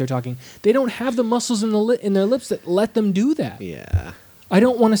move like they're talking. They don't have the muscles in in their lips that let them do that. Yeah. I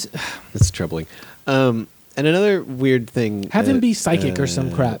don't want to It's troubling. And another weird thing. have him be psychic or some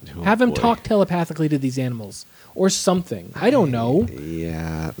crap. oh Have him boy. talk telepathically to these animals or something. I don't know.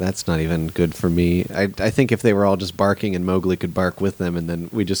 Yeah, that's not even good for me. I think if they were all just barking and Mowgli could bark with them, and then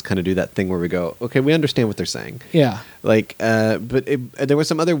we just kind of do that thing where we go, okay, we understand what they're saying. Yeah. Like, but there were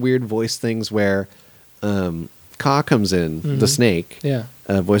some other weird voice things where Ka comes in, the snake, Yeah.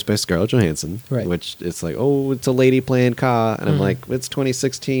 voiced by Scarlett Johansson, Right. which it's like, oh, it's a lady playing Ka, and I'm like, it's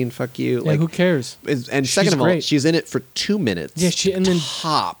 2016, fuck you. Yeah, Like, who cares? and She's second of all, great. she's in it for 2 minutes. Yeah, and then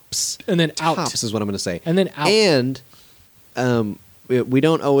tops. and then out. Tops is what I'm going to say. And then out. And we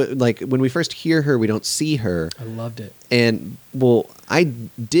don't owe it, like when we first hear her, we don't see her. I loved it. And well, I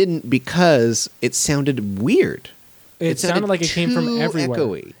didn't because it sounded weird. It sounded like it came from too everywhere.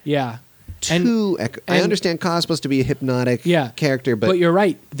 Echoey. Yeah. Too echo. I and- understand Ka's supposed to be a hypnotic character, but you're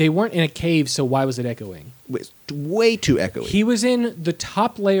right. They weren't in a cave, so why was it echoing? it's way too echoey. He was in the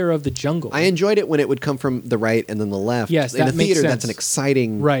top layer of the jungle. I enjoyed it when it would come from the right and then the left. Yes, in that a makes theater, sense. that's an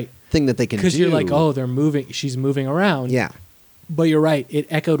exciting Right. thing that they can do. Because you're like, oh, they're moving. She's moving around. yeah. But you're right. It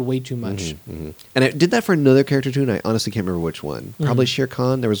echoed way too much. And it did that for another character too, and I honestly can't remember which one. Probably Shere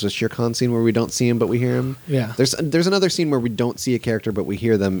Khan. There was a Shere Khan scene where we don't see him, but we hear him. Yeah. There's another scene where we don't see a character, but we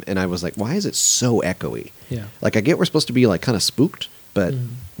hear them, and I was like, why is it so echoey? Yeah. Like, I get we're supposed to be, like, kind of spooked, but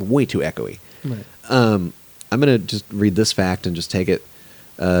way too echoey. Right. I'm going to just read this fact and just take it.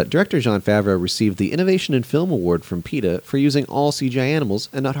 Director Jon Favreau received the Innovation in Film Award from PETA for using all CGI animals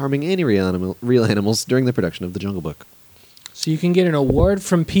and not harming any real animals during the production of The Jungle Book. So you can get an award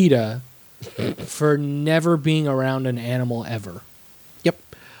from PETA for never being around an animal ever. Yep.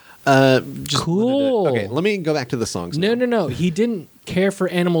 Just Cool. Okay, let me go back to the songs. No. He didn't care for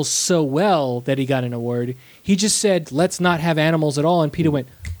animals so well that he got an award. He just said, let's not have animals at all. And PETA went,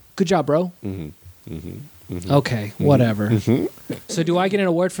 good job, bro. Okay, whatever. So do I get an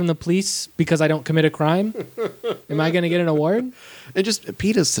award from the police because I don't commit a crime? Am I going to get an award? And just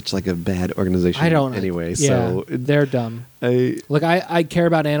PETA's such like a bad organization. I don't. Anyway, Yeah, so they're dumb. Look, I care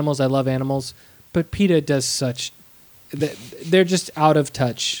about animals. I love animals. But PETA does such... They're just out of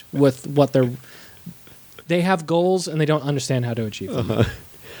touch with what they're... They have goals and they don't understand how to achieve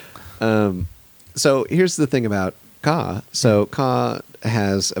them. So here's the thing about Ka. So Ka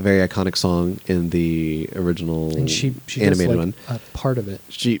has a very iconic song in the original And she animated does, like, one. a part of it.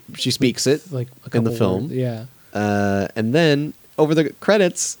 She speaks it Like a in the couple film. words. Yeah. And then over the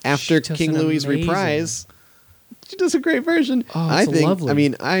credits, after She does King an Louis' amazing- reprise, she does a great version. Oh, I it's think. lovely. I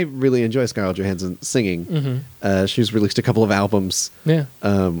mean, I really enjoy Scarlett Johansson singing. She's released a couple of albums. Yeah.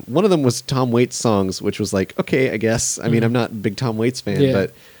 One of them was Tom Waits songs, which was like, okay, I guess. I mean, I'm not a big Tom Waits fan, Yeah.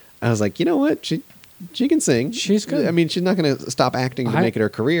 but I was like, you know what? She can sing. She's good. I mean, she's not going to stop acting to make it her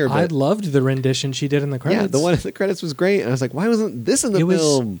career. I But loved the rendition she did in the credits. yeah, the one in the credits was great. And I was like, why wasn't this in the it was,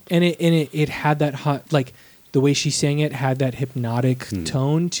 film? and it had that hot, like the way she sang it had that hypnotic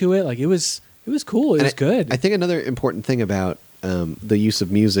tone to it. Like it was cool. It was good. I think another important thing about the use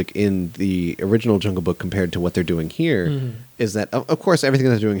of music in the original Jungle Book compared to what they're doing here is that, of course, everything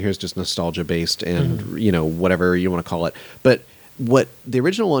they're doing here is just nostalgia based and whatever you want to call it. But what the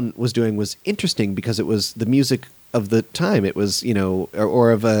original one was doing was interesting because it was the music of the time. It was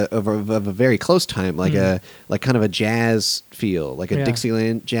or of a very close time, like like kind of a jazz feel, like a Yeah.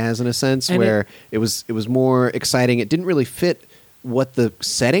 Dixieland jazz in a sense, And where it was more exciting. It didn't really fit what the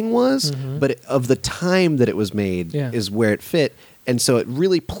setting was, but of the time that it was made Yeah. is where it fit. And so it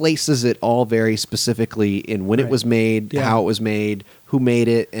really places it all very specifically in when it Right. was made, Yeah. how it was made, who made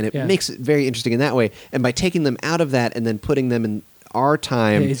it, and it Yeah. makes it very interesting in that way. And by taking them out of that and then putting them in our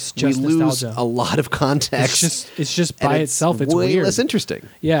time, Yeah, it's we just lose nostalgia. a lot of context. It's just and by itself. It's way weird. less interesting.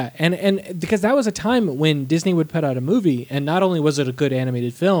 Yeah, and because that was a time when Disney would put out a movie, and not only was it a good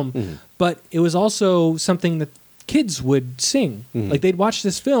animated film, but it was also something that kids would sing. Like they'd watch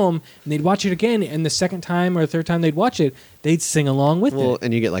this film and they'd watch it again, and the second time or third time they'd watch it, they'd sing along with Well, it.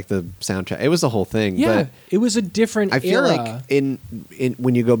 and you get like the soundtrack. It was the whole thing. Yeah, But it was a different I feel era. like in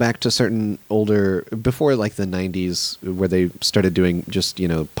when you go back to certain older before like the 90s where they started doing just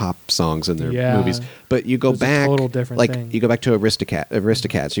pop songs in their Yeah. movies, but you go It was a back total different like thing. you go back to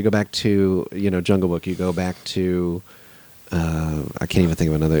Aristocats, you go back to Jungle Book, you go back to I can't even think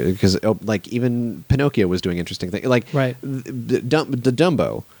of another because like even Pinocchio was doing interesting things like Right. the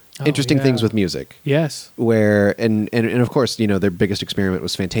Dumbo, Oh, interesting yeah. things with music. Yes. Where and of course their biggest experiment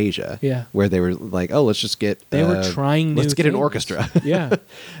was Fantasia. Yeah. Where they were like, oh, let's just get They were trying let's new get an things. orchestra. Yeah.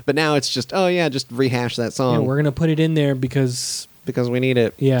 But now it's just just rehash that Yeah, song we're gonna put it in there because because we need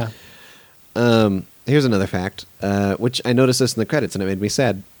it. yeah. Here's another fact, which I noticed this in the credits and it made me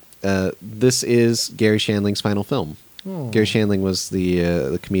sad. This is Gary Shandling's final film. Oh. Gary Shandling was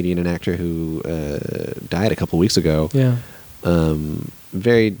the comedian and actor who died a couple weeks ago. Yeah.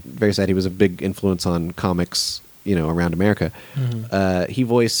 Very, very sad. He was a big influence on comics, around America. He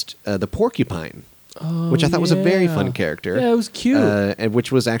voiced the Porcupine, which I thought was a very yeah. fun character. Yeah, it was cute. And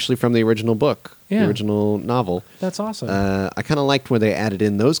which was actually from the original book, Yeah. the original novel. That's awesome. I kind of liked where they added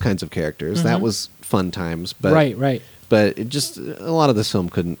in those kinds of characters. That was fun times. But right. But it just a lot of this film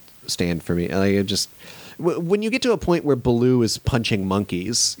couldn't stand for me. Like it just when you get to a point where Baloo is punching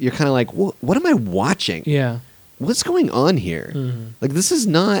monkeys, you're kind of like, what am I watching? Yeah. What's going on here? Like this is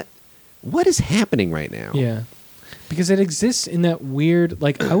not what is happening right now. Yeah. Because it exists in that weird,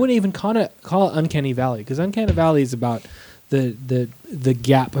 like I wouldn't even call it Uncanny Valley, because Uncanny Valley is about the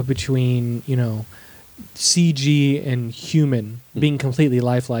gap between CG and human being completely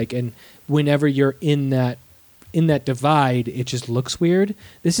lifelike, and whenever you're in that divide, it just looks weird.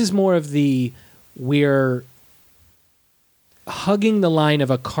 This is more of we're hugging the line of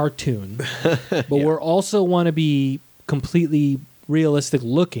a cartoon, but we're also want to be completely realistic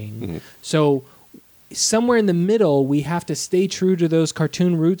looking. So somewhere in the middle, we have to stay true to those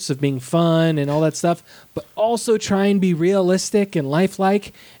cartoon roots of being fun and all that stuff, but also try and be realistic and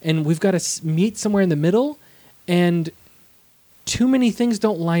lifelike. And we've got to meet somewhere in the middle. And too many things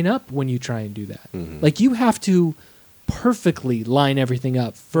don't line up when you try and do that. Like you have to perfectly line everything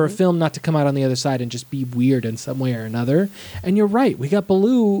up for a film not to come out on the other side and just be weird in some way or another. And you're right. We got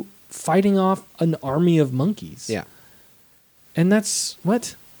Baloo fighting off an army of monkeys. Yeah. And that's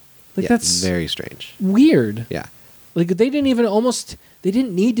what? Like Yeah, that's very strange. weird. Yeah. Like they didn't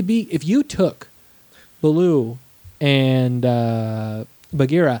need to be, if you took Baloo and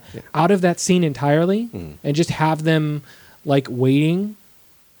Bagheera out of that scene entirely and just have them like waiting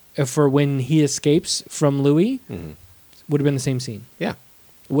for when he escapes from Louis, would have been the same scene. Yeah.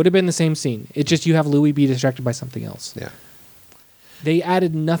 Would have been the same scene. It's just you have Louis be distracted by something else. Yeah. They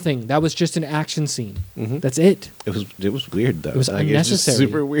added nothing. That was just an action scene. That's it. It was weird though. It was just unnecessary.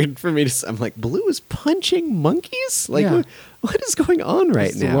 super weird for me to. I'm like, Baloo is punching monkeys. Like, Yeah. what is going on right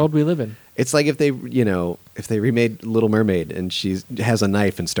It's now? the world we live in. It's like if they remade Little Mermaid and she has a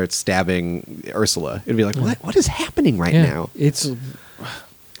knife and starts stabbing Ursula, it'd be like, what is happening right now? It's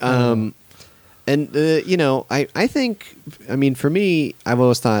And I think, I mean, for me, I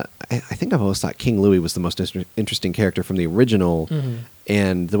think I've always thought King Louis was the most interesting character from the original,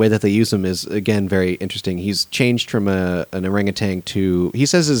 and the way that they use him is again very interesting. He's changed from an orangutan to, he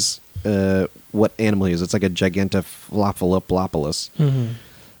says his what animal he is. It's like a Gigantophalopalopolis,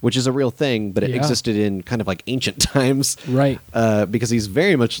 which is a real thing, but it Yeah. existed in kind of like ancient times, right. because he's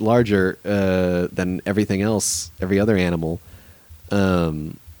very much larger than everything else, every other animal.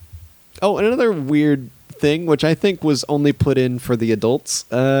 Oh, and another weird thing, which I think was only put in for the adults,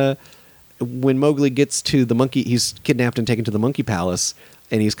 when Mowgli gets to the monkey, he's kidnapped and taken to the monkey palace,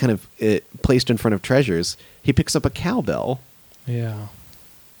 and he's kind of placed in front of treasures. He picks up a cowbell. Yeah.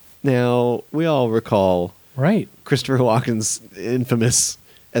 Now, we all recall Right. Christopher Walken's infamous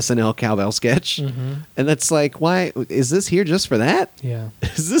SNL cowbell sketch, and that's like, why is this here just for that? Yeah.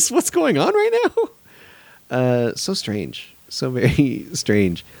 Is this what's going on right now? So strange, so very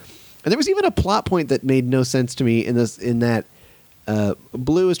strange. And there was even a plot point that made no sense to me in that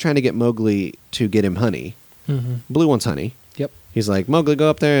Blue is trying to get Mowgli to get him honey. Blue wants honey. Yep. He's like, Mowgli, go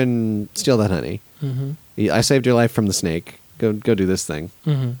up there and steal that honey. I saved your life from the snake. Go do this thing.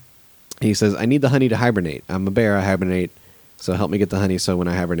 He says, I need the honey to hibernate. I'm a bear. I hibernate. So help me get the honey so when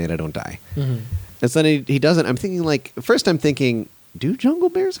I hibernate, I don't die. Mm-hmm. And so then he doesn't. I'm thinking, like, first I'm thinking, do jungle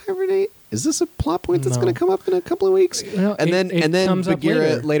bears hibernate? Is this a plot point that's No. going to come up in a couple of weeks? No, and then comes up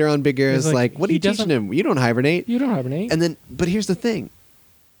Bagheera, later on, Bagheera It's is like, like, what are he you teaching doesn't- him? You don't hibernate. You don't hibernate. And then, but here's the thing.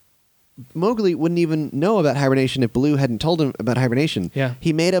 Mowgli wouldn't even know about hibernation if Baloo hadn't told him about hibernation. Yeah.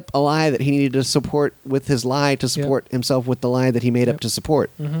 He made up a lie that he needed to support with his lie to support himself with the lie that he made up to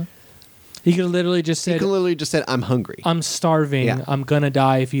support. Mm-hmm. He could have literally just He said, could literally just said, "I'm hungry." I'm starving. Yeah. I'm going to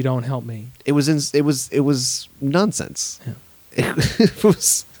die if you don't help me. It was nonsense. Yeah. It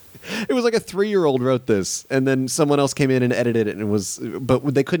was like a 3-year-old wrote this, and then someone else came in and edited it, and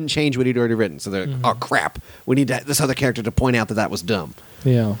but they couldn't change what he'd already written. So they're like, "Oh crap, we need this other character to point out that was dumb."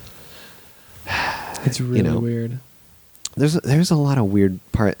 Yeah. It's really know. weird. There's a lot of weird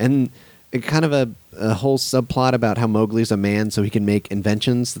part, and it kind of a whole subplot about how Mowgli's a man, so he can make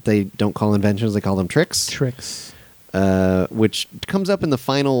inventions that they don't call inventions; they call them tricks. Tricks. Which comes up in the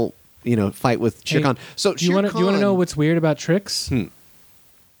final, fight with Shere Hey, Khan. So do you want to know what's weird about tricks?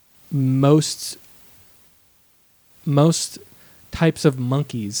 Most types of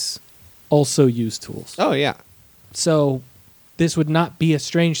monkeys also use tools. Oh yeah, So this would not be a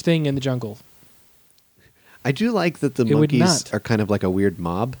strange thing in the jungle. I do like that the It would monkeys not. are kind of like a weird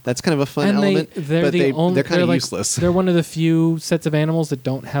mob. That's kind of a fun And element. they're but the only, they're kind of like, useless. They're one of the few sets of animals that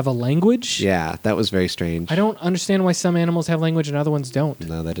don't have a language. Yeah, that was very strange. I don't understand why some animals have language and other ones don't.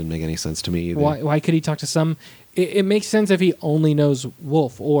 No, that didn't make any sense to me either. Why could he talk to some? It makes sense if he only knows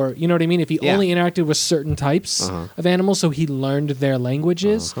wolf, or you know what I mean. If he Yeah. only interacted with certain types of animals, so he learned their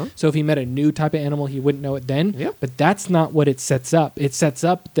languages. So if he met a new type of animal, he wouldn't know it then. Yep. But that's not what it sets up. It sets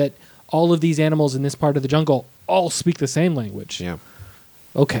up that all of these animals in this part of the jungle all speak the same language. Yeah.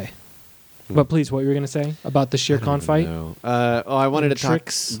 Okay. But please, what were you going to say about the Shere Khan fight? No. I wanted to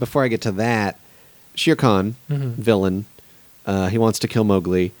Tricks. talk before I get to that. Shere Khan, villain, he wants to kill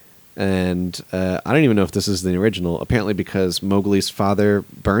Mowgli, and I don't even know if this is the original. Apparently, because Mowgli's father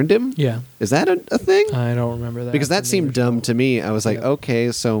burned him. Yeah. Is that a thing? I don't remember that. Because that from the seemed dumb original. to me. I was like, Yeah.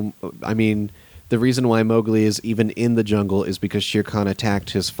 okay, so I mean, the reason why Mowgli is even in the jungle is because Shere Khan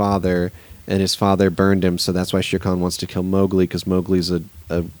attacked his father, and his father burned him. So that's why Shere Khan wants to kill Mowgli, because Mowgli's a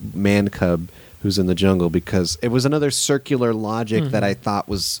man cub who's in the jungle. Because it was another circular logic that I thought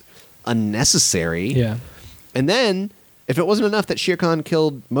was unnecessary. Yeah. And then, if it wasn't enough that Shere Khan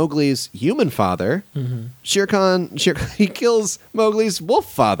killed Mowgli's human father, Shere Khan he kills Mowgli's wolf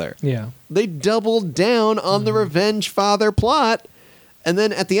father. Yeah. They doubled down on the revenge father plot, and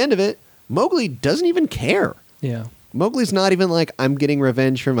then at the end of it, Mowgli doesn't even care. Yeah. Mowgli's not even like, I'm getting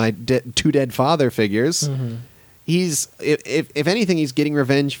revenge for my two dead father figures. He's, if anything, he's getting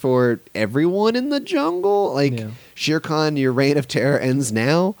revenge for everyone in the jungle. Like, Yeah. Shere Khan, your reign of terror ends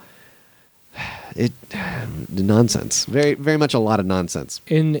now. Nonsense. Very, very much a lot of nonsense.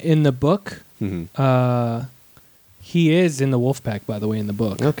 In the book, Mhm. he is in the wolf pack, by the way, in the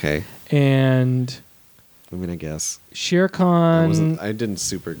book. Okay. And I mean, I guess. Shere Khan. I didn't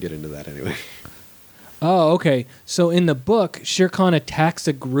super get into that anyway. Oh, okay. So in the book, Shere Khan attacks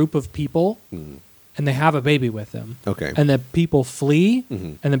a group of people, and they have a baby with them. Okay. And the people flee,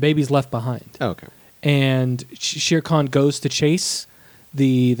 Mhm. and the baby's left behind. Oh, okay. And Shere Khan goes to chase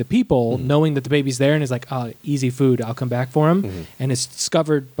the people, knowing that the baby's there, and is like, "Oh, easy food. I'll come back for him." And it's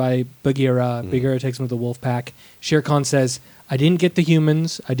discovered by Bagheera. Bagheera takes him to the wolf pack. Shere Khan says, "I didn't get the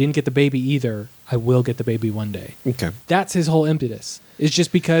humans. I didn't get the baby either. I will get the baby one day." Okay. That's his whole impetus. It's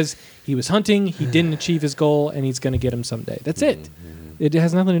just because he was hunting, he didn't achieve his goal, and he's going to get him someday. That's it. It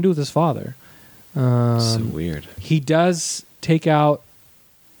has nothing to do with his father. So weird. He does take out.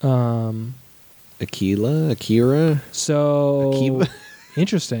 Akira? So Akiba?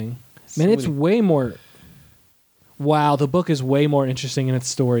 interesting. So Man, it's many- way more. Wow, the book is way more interesting in its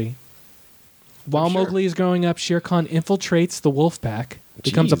story. While sure. Mowgli is growing up, Shere Khan infiltrates the wolf pack,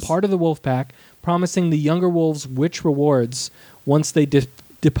 becomes a Jeez. part of the wolf pack, promising the younger wolves rich rewards once they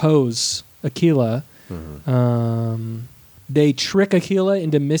depose Akela. They trick Akela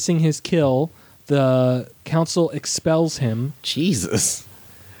into missing his kill. The council expels him. Jesus.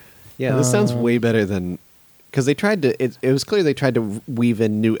 Yeah, this sounds way better than... Because they tried to... It was clear they tried to weave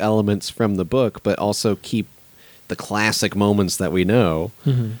in new elements from the book, but also keep the classic moments that we know.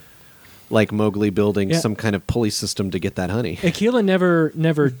 Like Mowgli building Yeah. some kind of pulley system to get that honey. Akela never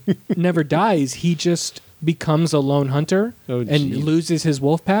dies. He just becomes a lone hunter Oh, and geez. loses his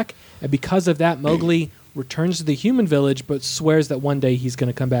wolf pack. And because of that, Mowgli returns to the human village, but swears that one day he's going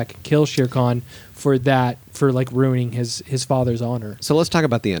to come back and kill Shere Khan for like ruining his father's honor. So let's talk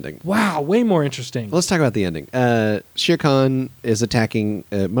about the ending. Wow, way more interesting. Let's talk about the ending. Shere Khan is attacking...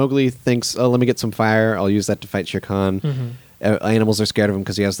 Mowgli thinks, oh, let me get some fire. I'll use that to fight Shere Khan. Animals are scared of him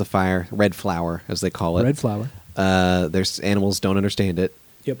because he has the fire, red flower, as they call it. Red flower. There's animals don't understand it.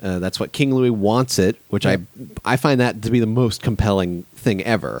 Yep. That's what King Louis wants it, which Yep. I find that to be the most compelling thing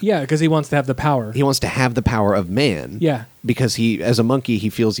ever. Yeah, because he wants to have the power. He wants to have the power of man. Yeah. Because he, as a monkey, he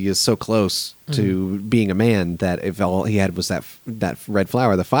feels he is so close to being a man that if all he had was that red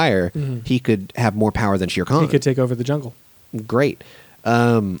flower, the fire, he could have more power than Shere Khan. He could take over the jungle. Great.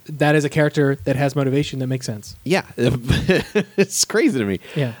 That is a character that has motivation that makes sense. Yeah. It's crazy to me.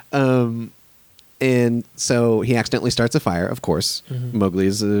 Yeah. And so he accidentally starts a fire, of course. Mowgli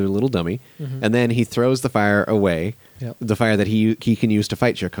is a little dummy. And then he throws the fire away, Yep. the fire that he can use to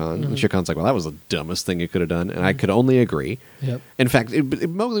fight Shere Khan. And Shere Khan's like, well, that was the dumbest thing you could have done. And I could only agree. Yep. In fact,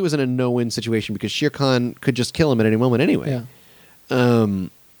 Mowgli was in a no-win situation because Shere Khan could just kill him at any moment anyway. Yeah.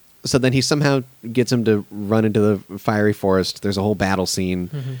 So then he somehow gets him to run into the fiery forest. There's a whole battle scene.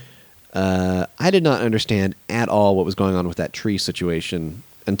 I did not understand at all what was going on with that tree situation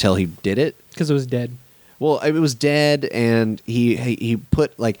until he did it. Because it was dead. Well, it was dead, and he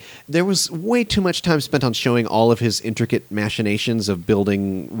put, like, there was way too much time spent on showing all of his intricate machinations of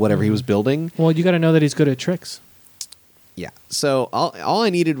building whatever he was building. Well, you got to know that he's good at tricks. Yeah. So all I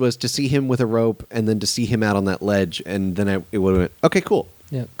needed was to see him with a rope and then to see him out on that ledge, and then it would have went, okay, cool.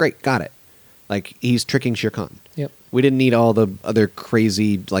 Yep. Great, got it. Like, he's tricking Shere Khan. Yep. We didn't need all the other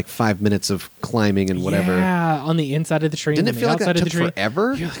crazy, like, 5 minutes of climbing and whatever. Yeah, on the inside of the tree. Didn't and it the feel like that outside of took the tree.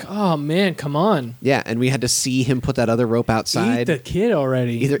 forever? You're like, oh man, come on. Yeah, and we had to see him put that other rope outside. Eat the kid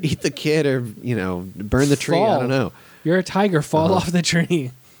already. Either eat the kid or, burn the tree. I Fall. don't know. You're a tiger. Fall off the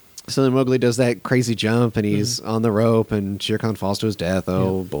tree. So then Mowgli does that crazy jump, and he's on the rope, and Shere Khan falls to his death.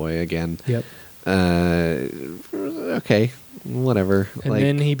 Oh, boy, again. Yep. Okay, whatever. And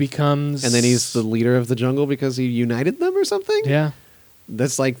then he becomes. And then he's the leader of the jungle because he united them or something? Yeah.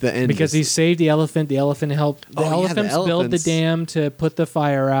 That's like the end. Because he saved the elephant. The elephant helped. The Oh, yeah, the elephants build the elephants. dam to put the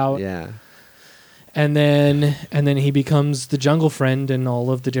fire out. Yeah. And then he becomes the jungle friend, and all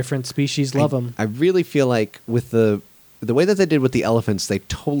of the different species love him. I really feel like with the way that they did with the elephants, they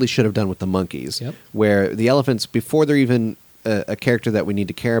totally should have done with the monkeys. Yep. Where the elephants, before they're even a character that we need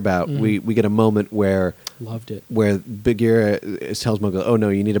to care about, we get a moment where Loved it. Bagheera tells Mowgli, "Oh no,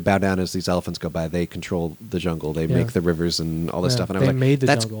 you need to bow down as these elephants go by. They control the jungle. They Yeah. make the rivers and all this Yeah, stuff." And I they was like, made the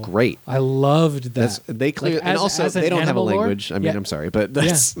 "That's jungle. great." I loved that. They clearly, Like, and as- also as an they don't have a animal lore? language. I mean, Yeah. I'm sorry, but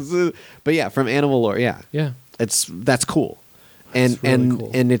that's but yeah, from animal lore, yeah, Yeah. that's cool. And That's really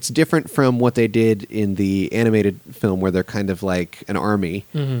cool. and it's different from what they did in the animated film, where they're kind of like an army,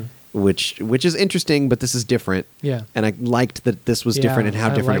 which is interesting, but this is different. Yeah. And I liked that this was different and how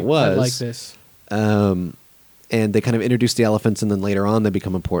different it was. I like this. And they kind of introduced the elephants, and then later on they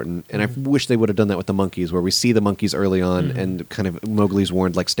become important. And I wish they would have done that with the monkeys, where we see the monkeys early on, and kind of Mowgli's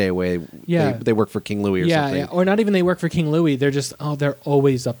warned, like, stay away. Yeah. They work for King Louis or something. Yeah, or not even they work for King Louis. They're just they're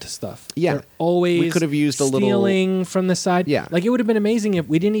always up to stuff. Yeah. They're always We could have used a little- stealing from the side. Yeah. like it would have been amazing if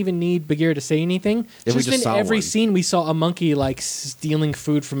we didn't even need Bagheera to say anything. If we just just in saw every one. scene we saw a monkey like stealing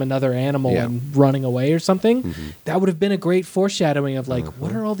food from another animal Yeah. and running away or something. That would have been a great foreshadowing of like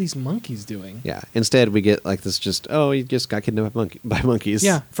what are all these monkeys doing? Yeah. Instead, we get like this he just got kidnapped by monkeys.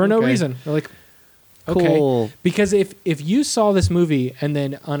 Yeah, for no Okay. reason. They're like, okay. Cool. Because if you saw this movie and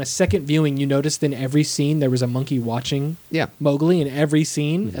then on a second viewing you noticed in every scene there was a monkey watching Yeah. Mowgli in every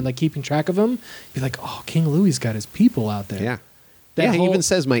scene and like keeping track of him, you'd be like, oh, King Louis's got his people out there. Yeah. That Yeah, he whole- even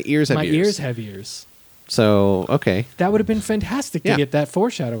says my ears have my ears. ears have ears. So, okay. That would have been fantastic to Yeah. get that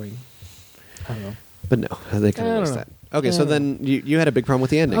foreshadowing. I don't know. But no, they kind I of don't missed know. that. Okay, I so don't then you had a big problem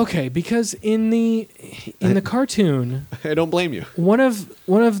with the ending. Okay, because in the cartoon, I don't blame you. one of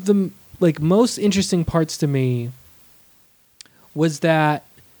the like most interesting parts to me was that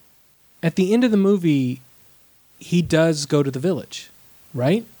at the end of the movie he does go to the village,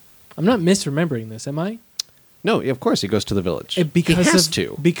 right? I'm not misremembering this, am I? No, of course he goes to the village. Because he has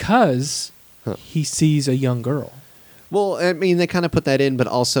to. because he sees a young girl. Well, I mean, they kind of put that in, but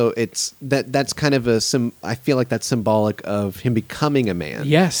also it's that's kind of I feel like that's symbolic of him becoming a man.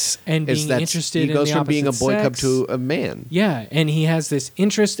 Yes, and Is being that interested he goes in the from being a opposite boy cub sex. to a man. Yeah, and he has this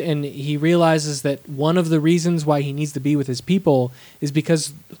interest, and he realizes that one of the reasons why he needs to be with his people is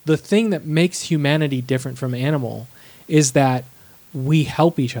because the thing that makes humanity different from animal is that we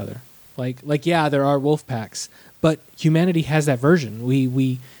help each other. Like yeah, there are wolf packs, but humanity has that version.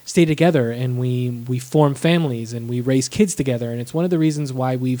 We stay together and we form families and we raise kids together, and it's one of the reasons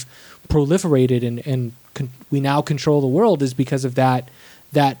why we've proliferated and we now control the world is because of that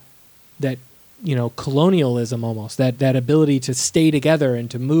colonialism almost, that ability to stay together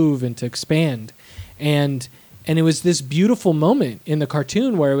and to move and to expand. And it was this beautiful moment in the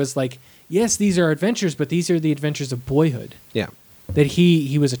cartoon where it was like, yes, these are adventures, but these are the adventures of boyhood. Yeah. That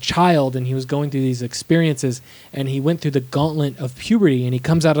he was a child and he was going through these experiences and he went through the gauntlet of puberty and he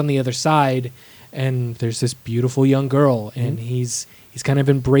comes out on the other side and there's this beautiful young girl and he's kind of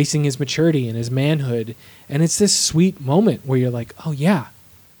embracing his maturity and his manhood, and it's this sweet moment where you're like, oh yeah,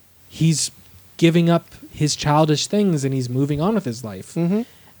 he's giving up his childish things and he's moving on with his life.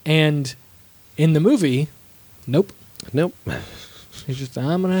 And in the movie, nope. He's just,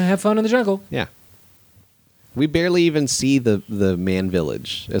 I'm gonna have fun in the jungle. Yeah. We barely even see the man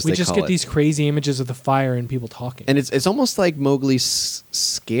village, as We they just call get it. these crazy images of the fire and people talking. And it's almost like Mowgli's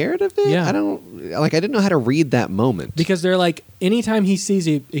scared of it. Yeah. I didn't know how to read that moment. Because they're like, anytime he sees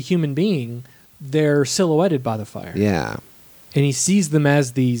a human being, they're silhouetted by the fire. Yeah. And he sees them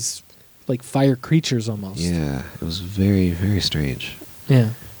as these like fire creatures almost. Yeah. It was very, very strange. Yeah.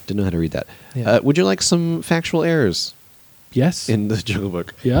 Didn't know how to read that. Yeah. Would you like some factual errors Yes. in the Jungle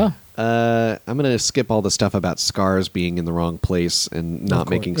Book? Yeah. I'm going to skip all the stuff about scars being in the wrong place and not course.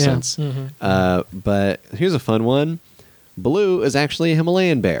 making Yeah. sense. But here's a fun one. Baloo is actually a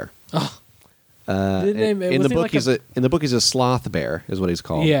Himalayan bear. Oh. In the book, he's a sloth bear, is what he's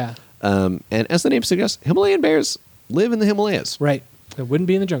called. Yeah. And as the name suggests, Himalayan bears live in the Himalayas. Right. It wouldn't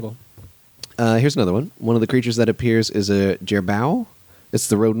be in the jungle. Here's another one. One of the creatures that appears is a jerbau. It's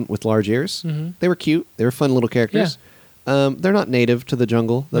the rodent with large ears. They were cute. They were fun little characters. They're not native to the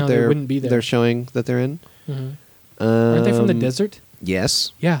jungle that No, they wouldn't be there. they're showing that they're in. Aren't they from the desert?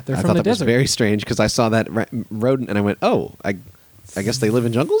 Yes. Yeah, they're I from thought the that desert. was very strange because I saw that rodent and I went, "Oh, I guess they live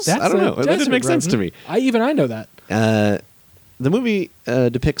in jungles." I don't know. That didn't make sense to me. I know that. The movie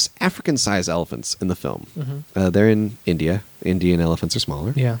depicts African-sized elephants in the film. They're in India. Indian elephants are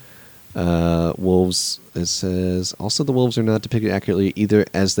smaller. Yeah. Wolves. It says also the wolves are not depicted accurately either,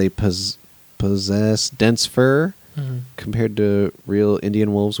 as they possess dense fur compared to real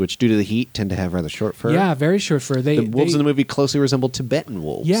Indian wolves, which due to the heat tend to have rather short fur. Yeah, very short fur. The wolves in the movie closely resemble Tibetan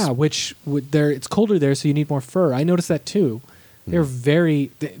wolves. Yeah, which it's colder there, so you need more fur. I noticed that too. They're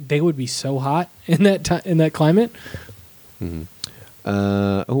they would be so hot in that climate.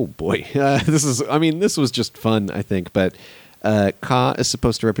 Oh boy, this was just fun, I think. But Ka is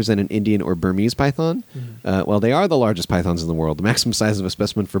supposed to represent an Indian or Burmese python. Well, they are the largest pythons in the world. The maximum size of a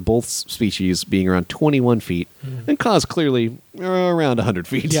specimen for both species being around 21 feet, and Ka is clearly around 100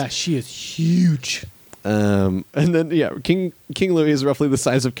 feet. Yeah, she is huge. And then King Louie is roughly the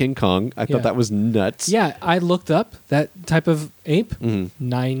size of King Kong. I thought that was nuts. Yeah, I looked up that type of ape,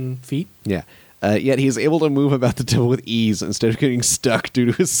 9 feet. Yeah. Yet he's able to move about the table with ease instead of getting stuck due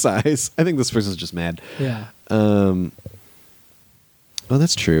to his size. I think this person's just mad. Yeah. Oh,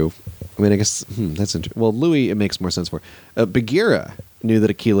 that's true. I mean, I guess that's interesting. Well, Louis, it makes more sense for. Bagheera knew that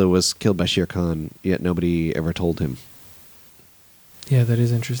Akela was killed by Shere Khan, yet nobody ever told him. Yeah, that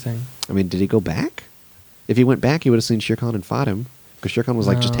is interesting. I mean, did he go back? If he went back, he would have seen Shere Khan and fought him, because Shere Khan was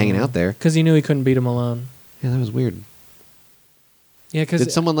just hanging out there. Because he knew he couldn't beat him alone. Yeah, that was weird. Yeah, because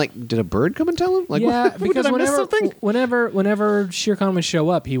did a bird come and tell him? Because did I miss something? whenever Shere Khan would show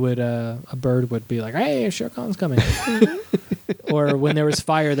up, he would a bird would be like, "Hey, Shere Khan's coming." Or when there was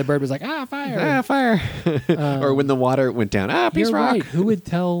fire, the bird was like, "Ah, fire! Ah, fire!" Or when the water went down, peace You're rock. right. Who would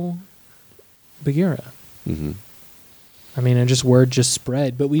tell Bagheera? Mm-hmm. I mean, and word just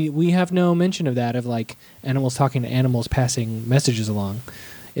spread, but we have no mention of that, of like animals talking to animals, passing messages along.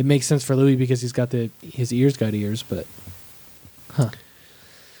 It makes sense for Louis because he's got his ears got ears, but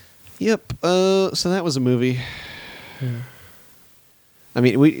Yep. So that was a movie. Yeah. I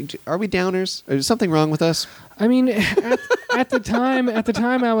mean, are we downers? Is something wrong with us? I mean, at the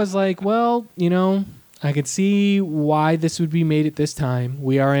time, I was like, well, I could see why this would be made at this time.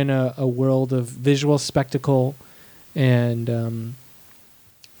 We are in a world of visual spectacle, and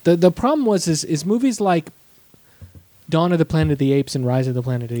the problem is movies like Dawn of the Planet of the Apes and Rise of the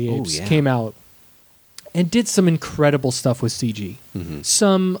Planet of the Apes came out and did some incredible stuff with CG.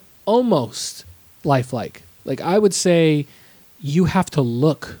 Some almost lifelike. Like, I would say you have to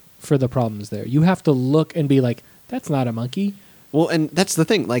look for the problems there. You have to look and be like, that's not a monkey. Well, and that's the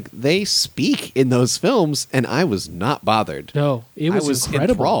thing. Like, they speak in those films, and I was not bothered. No, it was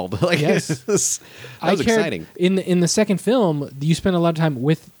incredible. Enthralled. Like, yes. that was exciting. In the second film, you spent a lot of time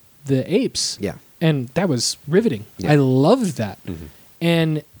with the apes. Yeah. And that was riveting. Yeah. I loved that.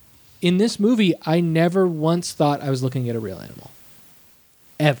 And in this movie, I never once thought I was looking at a real animal.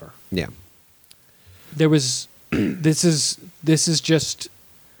 Ever. Yeah. There was this is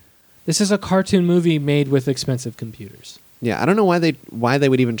a cartoon movie made with expensive computers. Yeah, I don't know why they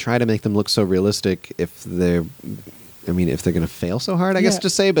would even try to make them look so realistic if they're going to fail so hard, I guess to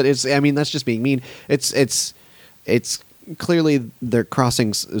say, but that's just being mean. It's clearly they're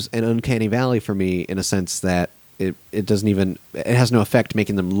crossing an uncanny valley for me in a sense that it doesn't even, it has no effect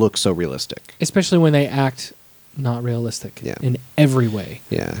making them look so realistic. Especially when they act not realistic Yeah. in every way.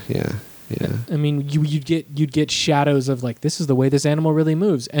 Yeah. I mean, you'd get shadows of like, this is the way this animal really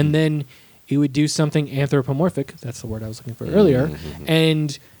moves, and then it would do something anthropomorphic. That's the word I was looking for earlier,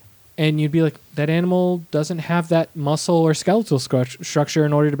 and you'd be like, that animal doesn't have that muscle or skeletal structure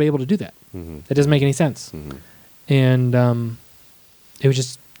in order to be able to do that. That doesn't make any sense, and it would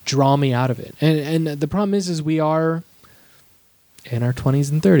just draw me out of it. And the problem is we are in our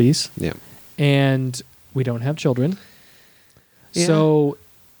 20s and 30s, Yeah. and we don't have children, Yeah. so.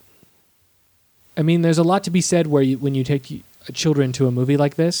 I mean, there's a lot to be said when you take children to a movie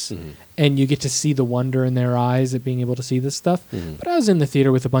like this, and you get to see the wonder in their eyes at being able to see this stuff. But I was in the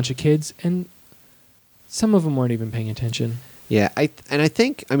theater with a bunch of kids, and some of them weren't even paying attention. Yeah. I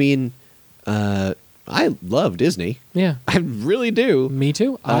think, I mean, I love Disney. Yeah, I really do. me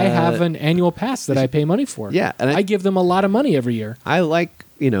too. I have an annual pass that I pay money for. Yeah, and I give them a lot of money every year. I like,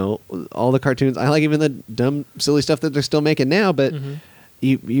 all the cartoons. I like even the dumb, silly stuff that they're still making now, but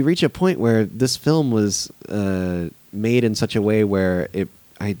you reach a point where this film was made in such a way where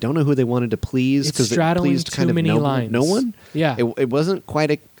I don't know who they wanted to please, It's because it straddling pleased too kind of many no lines. one. Yeah. It wasn't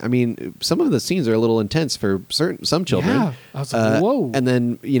quite I mean, some of the scenes are a little intense for some children. Yeah. I was like, whoa. And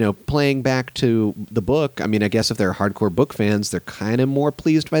then, playing back to the book, I mean, I guess if they're hardcore book fans, they're kind of more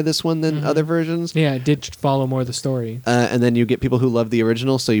pleased by this one than other versions. Yeah, it did follow more of the story. And then you get people who love the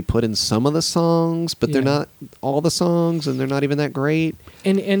original, so you put in some of the songs, but they're Yeah. not all the songs, and they're not even that great.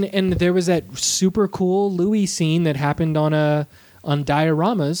 And there was that super cool Louis scene that happened on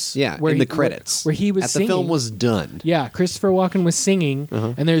dioramas. Yeah, in the credits. Where he was At singing. the film was done. Yeah, Christopher Walken was singing,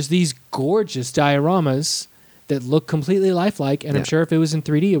 and there's these gorgeous dioramas that look completely lifelike, and Yeah. I'm sure if it was in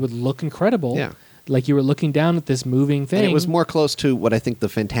 3D, it would look incredible. Yeah. Like you were looking down at this moving thing. And it was more close to what I think the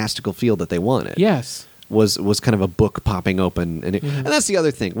fantastical feel that they wanted. Yes. Was kind of a book popping open, and and that's the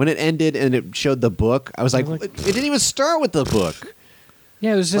other thing. When it ended and it showed the book, I was like, it didn't even start with the book.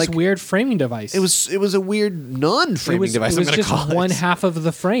 Yeah, it was this Like, weird framing device. It was a weird non-framing device. It was I'm going to just call it one half of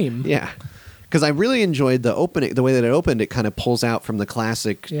the frame. Yeah, because I really enjoyed the opening. The way that it opened, it kind of pulls out from the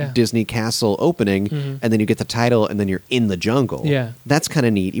classic Disney castle opening, and then you get the title, and then you're in the jungle. Yeah. That's kind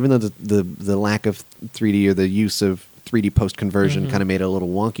of neat. Even though the lack of 3D or the use of 3D post conversion kind of made it a little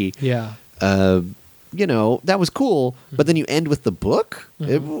wonky. Yeah. That was cool. But then you end with the book.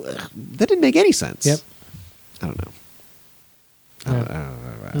 That didn't make any sense. Yep. I don't know.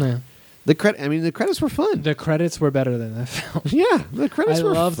 Yeah. The credits were fun. The credits were better than the film. Yeah, the credits I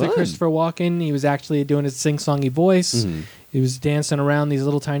were love fun. the Christopher Walken. He was actually doing his sing-songy voice. He was dancing around these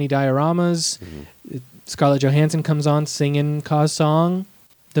little tiny dioramas. Scarlett Johansson comes on singing Kaz's song.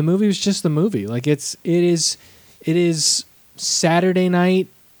 The movie was just the movie. Like it is Saturday night.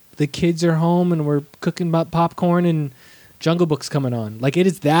 The kids are home and we're cooking up popcorn and Jungle Book's coming on. Like it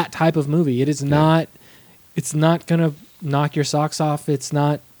is that type of movie. It is not. It's not gonna knock your socks off. It's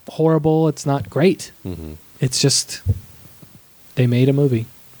not horrible. It's not great. It's just they made a movie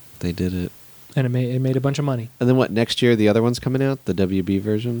They did it. and it made a bunch of money. And then what? Next year, the other one's coming out, the WB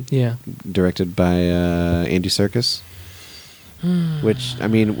version, Yeah. directed by Andy Serkis. Which, I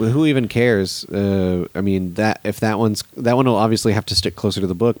mean, who even cares? I mean, that one will obviously have to stick closer to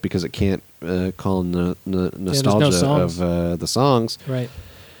the book because it can't call nostalgia songs. of the songs. Right.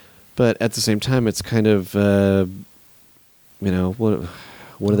 But at the same time, it's kind of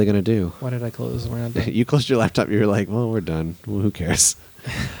what are they going to do? Why did I close? We're not done. You closed your laptop. You were like, "Well, we're done. Well, who cares?"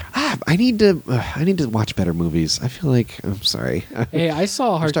 I need to watch better movies. I feel like I'm sorry. Hey, I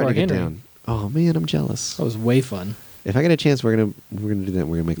saw I'm starting Hardcore to get Henry. down. Oh man, I'm jealous. That was way fun. If I get a chance, we're gonna do that.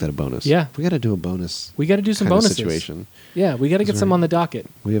 We're gonna make that a bonus. Yeah. we got to do a bonus. We got to do some kind of bonuses. situation. Yeah, we got to get some right. on the docket.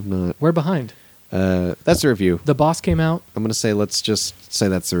 We have not. We're behind. That's the review. The Boss came out. I'm gonna say let's just say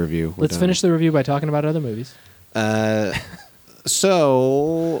that's the review. We're Let's done. finish the review by talking about other movies.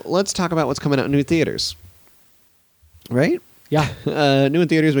 So let's talk about what's coming out in new theaters. Right? Yeah. New in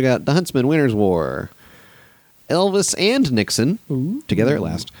theaters, we got The Huntsman, Winter's War, Elvis and Nixon, Ooh. together at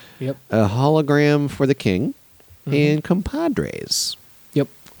last, Yep. A Hologram for the King, and Compadres. Yep.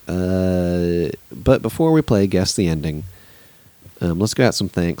 But before we play Guess the Ending, let's go out some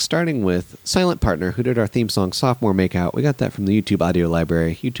thanks, starting with Silent Partner, who did our theme song, Sophomore Makeout. We got that from the YouTube audio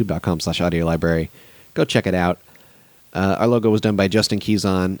library, youtube.com/audio library. Go check it out. Our logo was done by Justin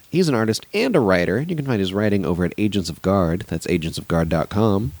Keyson. He's an artist and a writer. You can find his writing over at Agents of Guard. That's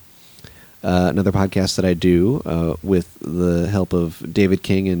agentsofguard.com. Another podcast that I do with the help of David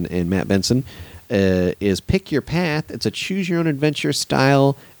King and Matt Benson is Pick Your Path. It's a choose-your-own-adventure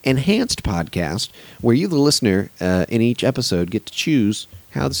style enhanced podcast where you, the listener, in each episode get to choose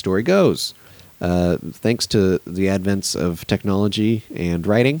how the story goes. Thanks to the advents of technology and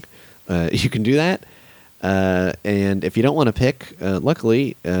writing, you can do that. And if you don't want to pick,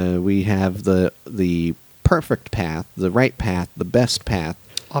 luckily, we have the perfect path, the right path, the best path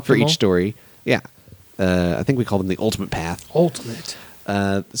for Optimal. each story. Yeah. I think we call them the ultimate path. Ultimate.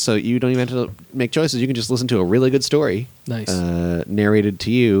 So you don't even have to make choices. You can just listen to a really good story. Nice. Narrated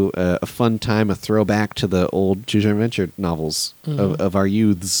to you. A fun time, a throwback to the old Choose Your Own Adventure novels of our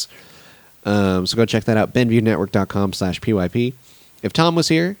youths. So go check that out, benviewnetwork.com/PYP. If Tom was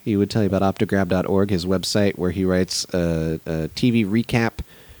here, he would tell you about optograb.org, his website where he writes TV recap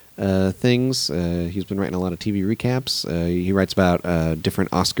things. He's been writing a lot of TV recaps. He writes about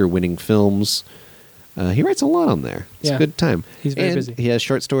different Oscar-winning films. He writes a lot on there. It's Yeah. a good time. He's very And busy. He has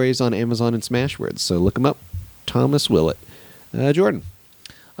short stories on Amazon and Smashwords, so look him up. Thomas Willett. Jordan.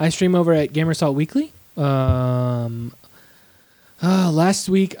 I stream over at Gamersalt Weekly. Last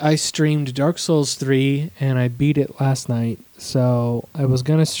week I streamed Dark Souls 3 and I beat it last night. So I was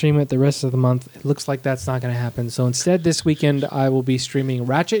going to stream it the rest of the month. It looks like that's not going to happen. So instead this weekend I will be streaming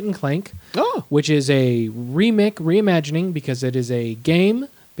Ratchet and Clank, which is a reimagining because it is a game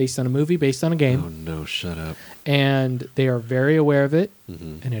based on a movie based on a game. Oh, no, shut up. And they are very aware of it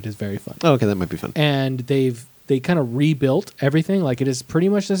and it is very fun. Oh, okay, that might be fun. And they kind of rebuilt everything. Like it is pretty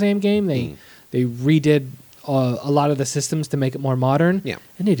much the same game. They redid a lot of the systems to make it more modern. Yeah.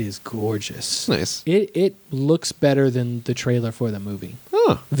 And it is gorgeous. Nice. It looks better than the trailer for the movie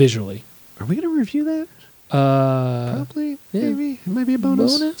Oh, visually. are we going to review that? Probably. yeah. Maybe. It might be a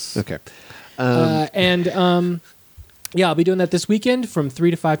bonus. Bonus. Okay. Yeah, I'll be doing that this weekend from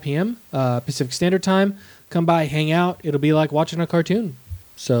 3 to 5 p.m. Pacific Standard Time. Come by, hang out. It'll be like watching a cartoon.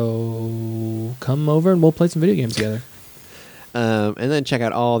 So come over and we'll play some video games together. And then check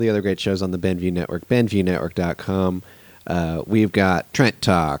out all the other great shows on the Benview Network, benviewnetwork.com. We've got Trent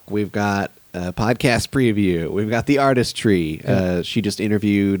Talk. We've got Podcast Preview. We've got The Artist Tree. Yeah. She just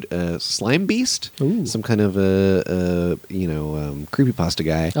interviewed Slime Beast, Ooh. some kind of creepypasta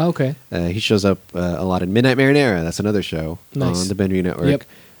guy. Oh, okay. He shows up a lot in Midnight Marinara. That's another show Nice. on the Benview Network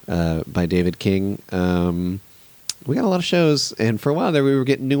by David King. We got a lot of shows, and for a while there, we were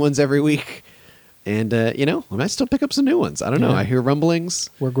getting new ones every week. And, we might still pick up some new ones. I don't know. Yeah. I hear rumblings.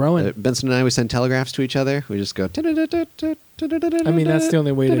 We're growing. Benson and I, we send telegraphs to each other. We just go... I mean, that's the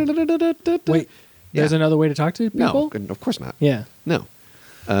only way to... Wait, there's another way to talk to people? No, of course not. Yeah. No.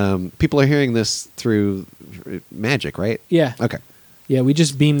 People are hearing this through magic, right? Yeah. Okay. Yeah, we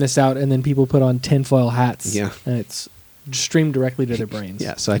just beam this out, and then people put on tinfoil hats. Yeah. And it's streamed directly to their brains.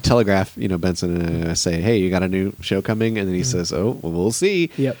 Yeah, so I telegraph, Benson, and I say, hey, you got a new show coming? And then he says, oh, well, we'll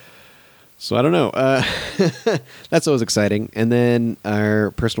see. Yep. So I don't know. That's always exciting. And then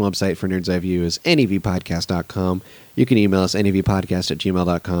our personal website for Nerd's Eye View is nevpodcast.com. You can email us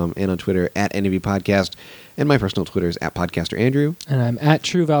nevpodcast@gmail.com and on Twitter @nevpodcast. And my personal Twitter is @podcasterandrew. And I'm at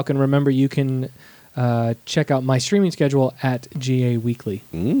TrueValk, and remember, you can check out my streaming schedule at GA Weekly.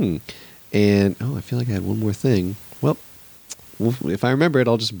 And, I feel like I had one more thing. Well, if I remember it,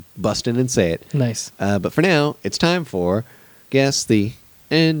 I'll just bust in and say it. Nice. But for now, it's time for Guess the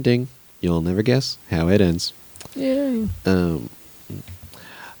Ending. You'll never guess how it ends. Yeah.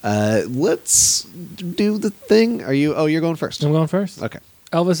 Let's do the thing. You're going first. I'm going first. Okay.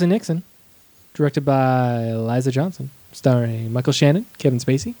 Elvis and Nixon, directed by Liza Johnson, starring Michael Shannon, Kevin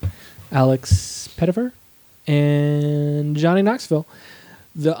Spacey, Alex Pettyfer, and Johnny Knoxville.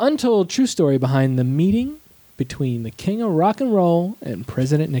 The untold true story behind the meeting between the king of rock and roll and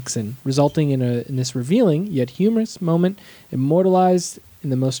President Nixon, resulting in this revealing yet humorous moment immortalized in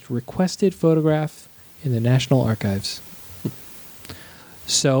the most requested photograph in the National Archives.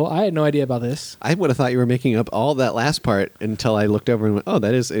 So I had no idea about this. I would have thought you were making up all that last part until I looked over and went, oh,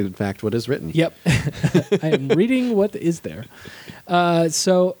 that is, in fact, what is written. Yep. I am reading what is there.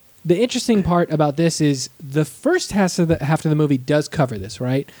 So the interesting part about this is the first half of the movie does cover this,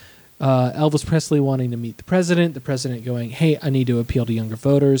 right? Elvis Presley wanting to meet the president going, hey, I need to appeal to younger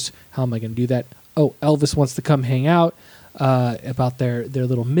voters. How am I going to do that? Oh, Elvis wants to come hang out about their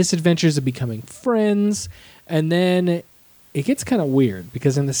little misadventures of becoming friends. And then it gets kind of weird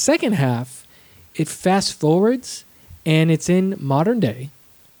because in the second half, it fast forwards and it's in modern day.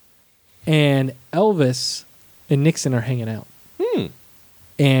 And Elvis and Nixon are hanging out.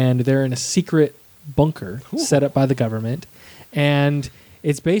 And they're in a secret bunker set up by the government. And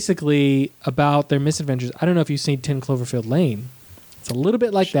it's basically about their misadventures. I don't know if you've seen 10 Cloverfield Lane. It's a little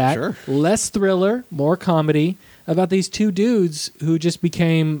bit like that. Sure. Less thriller, more comedy. about these two dudes who just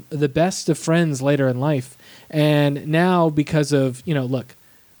became the best of friends later in life. And now because of, look,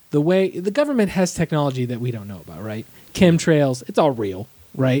 the way the government has technology that we don't know about, right? Chemtrails, it's all real,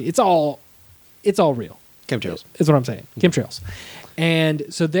 right? It's all real. Chemtrails. Is what I'm saying. Chemtrails. And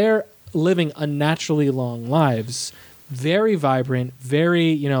so they're living unnaturally long lives, very vibrant,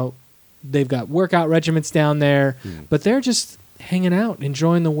 very, they've got workout regimens down there, but they're just hanging out,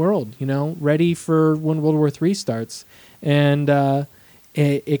 enjoying the world, ready for when World War III starts. And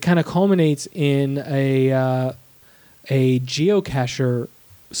it kind of culminates in a geocacher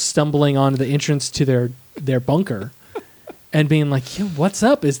stumbling onto the entrance to their bunker and being like, yo, what's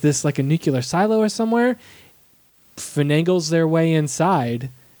up? Is this like a nuclear silo or somewhere? Finagles their way inside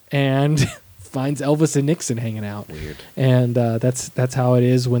and finds Elvis and Nixon hanging out. Weird. And that's how it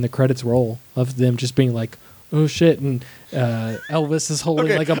is when the credits roll, of them just being like, oh shit, and Elvis is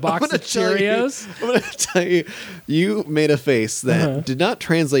holding like a box of Cheerios. I'm going to tell you, you made a face that did not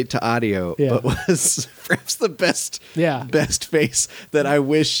translate to audio, but was perhaps the best face that I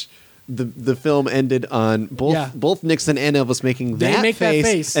wish the film ended on. Both Nixon and Elvis making that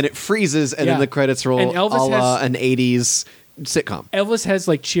face, and it freezes, and then the credits roll, and Elvis a la an 80s sitcom. Elvis has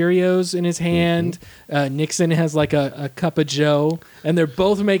like Cheerios in his hand. Nixon has like a cup of Joe, and they're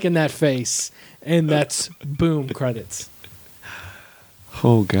both making that face, and that's boom, credits.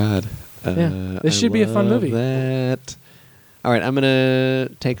 Oh God! This should be a fun movie. That. All right, I'm gonna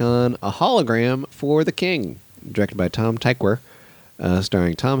take on A Hologram for the King, directed by Tom Tykwer,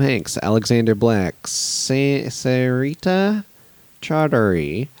 starring Tom Hanks, Alexander Black, Sarita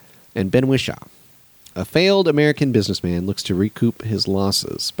Chaudhary, and Ben Whishaw. A failed American businessman looks to recoup his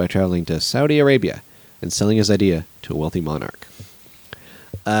losses by traveling to Saudi Arabia and selling his idea to a wealthy monarch.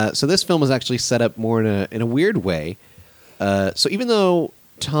 So this film was actually set up more in a weird way. So even though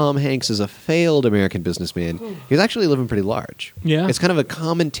Tom Hanks is a failed American businessman, he's actually living pretty large. Yeah. It's kind of a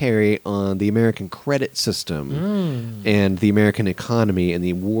commentary on the American credit system and the American economy and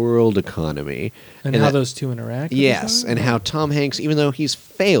the world economy. And how those two interact. Yes, and how Tom Hanks, even though he's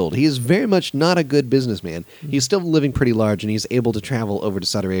failed, he is very much not a good businessman. He's still living pretty large, and he's able to travel over to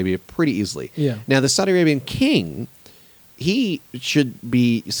Saudi Arabia pretty easily. Yeah. Now, the Saudi Arabian king, he should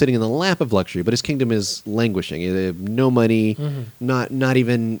be sitting in the lap of luxury, but his kingdom is languishing. They have no money, not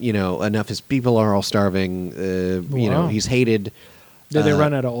even enough. His people are all starving. He's hated. Did they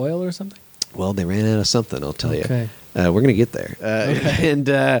run out of oil or something? Well, they ran out of something. I'll tell you. Okay. We're gonna get there.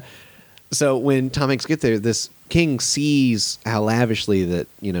 And so when Tom Hanks gets there, this king sees how lavishly that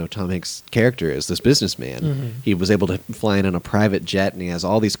Tom Hanks' character is. This businessman, he was able to fly in on a private jet, and he has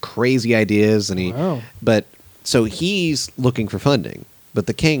all these crazy ideas. And so he's looking for funding, but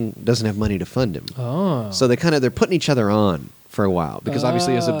the king doesn't have money to fund him. Oh. So they're putting each other on for a while, because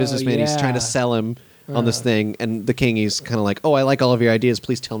obviously as a businessman, he's trying to sell him on this thing, and the king, he's kind of like, oh, I like all of your ideas.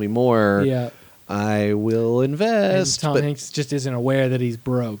 Please tell me more. Yeah. I will invest. And Tom Hanks just isn't aware that he's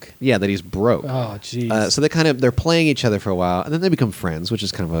broke. Yeah, that he's broke. Oh, jeez. So they're playing each other for a while, and then they become friends, which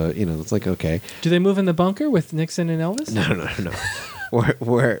is kind of it's like, okay. Do they move in the bunker with Nixon and Elvis? No.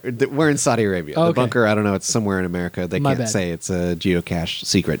 We're in Saudi Arabia. Okay. The bunker, I don't know. It's somewhere in America. They My can't bad. say it's a geocache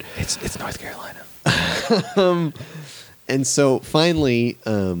secret. It's North Carolina. And so finally,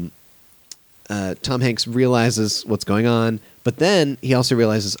 Tom Hanks realizes what's going on, but then he also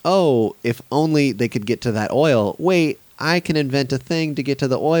realizes, oh, if only they could get to that oil. Wait, I can invent a thing to get to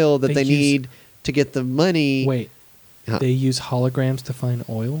the oil that they need to get the money. Wait, they use holograms to find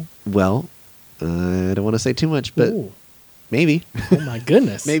oil? Well, I don't want to say too much, but Ooh. maybe. Oh my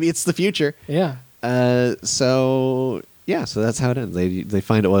goodness. Maybe it's the future. Yeah. So that's how it ends. They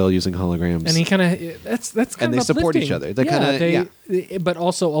find oil using holograms, And he kind of that's kind and of they support each other. They kind of but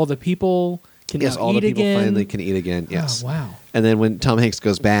also all the people can now all eat the people again. finally can eat again. Yes. Oh, wow. And then when Tom Hanks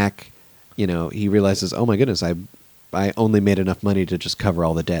goes back, he realizes, oh my goodness, I only made enough money to just cover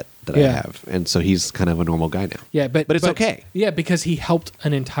all the debt that I have, and so he's kind of a normal guy now. Yeah, but it's okay. Yeah, because he helped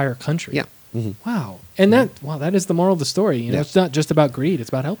an entire country. Yeah. Mm-hmm. Wow. And that is the moral of the story. It's not just about greed; it's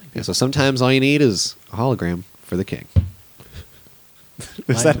about helping. Yeah. So sometimes all you need is a hologram for the king.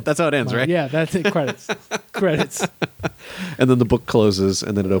 That's how it ends, right? Yeah, that's it. Credits. Credits. And then the book closes,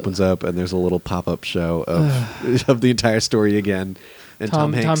 and then it opens up, and there's a little pop-up show of the entire story again. And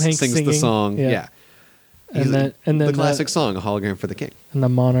Tom Hanks sings singing, the song. Yeah. And then the classic song, A Hologram for the King. And the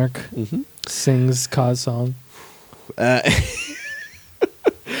monarch sings Ka's song. And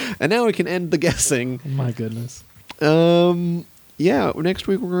now we can end the guessing. Oh my goodness. Next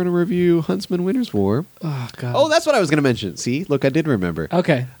week we're going to review Huntsman Winter's War. Oh, God. Oh, that's what I was going to mention. See? Look, I did remember.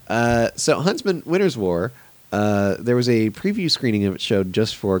 Okay. So Huntsman Winter's War there was a preview screening of it showed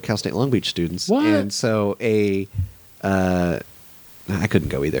just for Cal State Long Beach students. What? And so I couldn't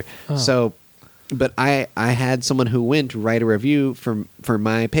go either. Oh. So, but I had someone who went write a review for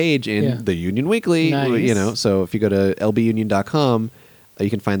my page in the Union Weekly. Nice. So if you go to lbunion.com, you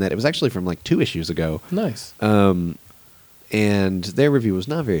can find that. It was actually from like 2 issues ago. Nice. And their review was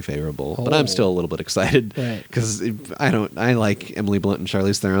not very favorable, but I'm still a little bit excited Right. because I like Emily Blunt and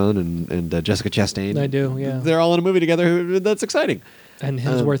Charlize Theron and Jessica Chastain. I do, yeah. They're all in a movie together. That's exciting. And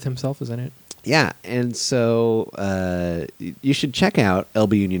Hemsworth himself is in it. Yeah, and so you should check out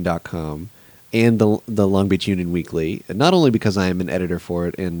lbunion.com and the Long Beach Union Weekly, not only because I am an editor for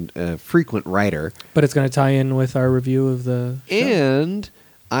it and a frequent writer, But it's going to tie in with our review of the show. and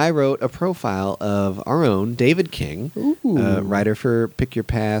I wrote a profile of our own David King, writer for Pick Your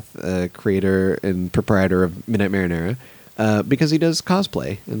Path, creator and proprietor of Midnight Marinara, because he does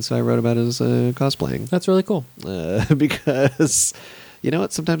cosplay, and so I wrote about his cosplaying. That's really cool. Because, you know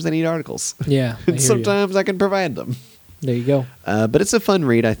what, sometimes I need articles. Yeah. I hear And you. sometimes I can provide them. There you go. But it's a fun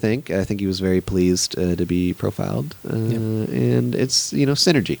read, I think. I think he was very pleased to be profiled. And it's,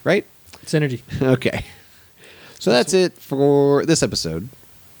 synergy, right? Synergy. Okay. So that's it for this episode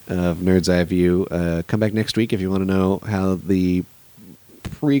of Nerd's Eye View. Come back next week if you want to know how the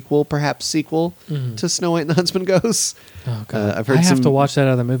prequel, perhaps sequel, to Snow White and the Huntsman goes. Oh, God. I've heard I have some to watch that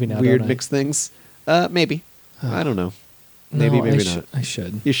other movie now. weird don't I? mixed things. Maybe. I don't know. No, Maybe not. I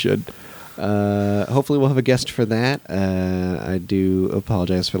should. You should. Hopefully we'll have a guest for that. I do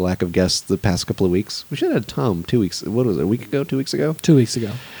apologize for the lack of guests the past couple of weeks. We should have had Tom 2 weeks. What was it? A week ago? 2 weeks ago? 2 weeks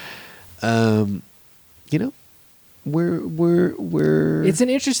ago. We're It's an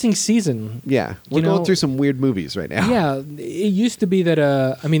interesting season. yeah, we're going through some weird movies right now. Yeah, it used to be that.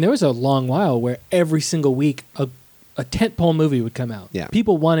 There was a long while where every single week a tentpole movie would come out. Yeah.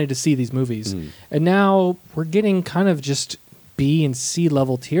 People wanted to see these movies, and now we're getting kind of just B and C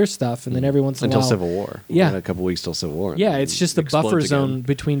level tier stuff, and then every once in a Until while, Civil War. We Yeah. had a couple weeks till Civil War. Yeah, it's just the Explodes buffer again. zone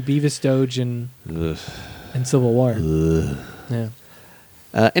between Beavis Doge and Ugh. Civil War. Ugh. Yeah.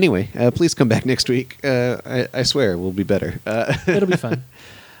 Anyway, please come back next week. I swear we'll be better. It'll be fun.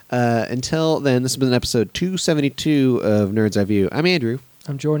 Until then, this has been episode 272 of Nerd's Eye View. I'm Andrew.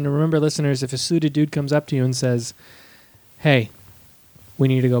 I'm Jordan. And remember, listeners, if a suited dude comes up to you and says, "Hey, we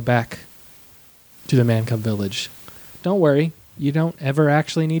need to go back to the Man Cub Village," don't worry. You don't ever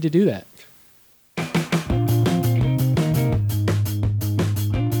actually need to do that.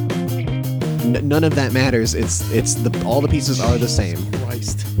 None of that matters. All the pieces are the same.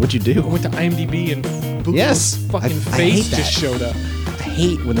 Christ. What'd you do? I went to IMDb and Boogie's Yes. fucking I face hate that. just showed up. I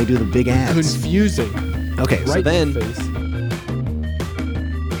hate when they do the big ads. Confusing. Okay, so Right then in the face.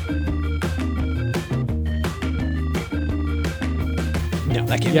 No,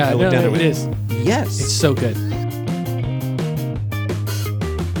 that can't Yeah, be. I looked no, down it at is. yes, It's so good.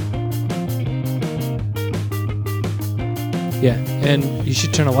 Yeah, and you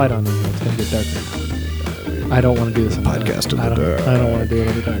should turn a light on. It's gonna get darker. I don't want to do this in the dark. Podcast in the I don't- dark. I don't want to do it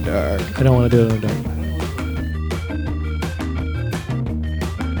in the dark. dark. I don't want to do it in the dark.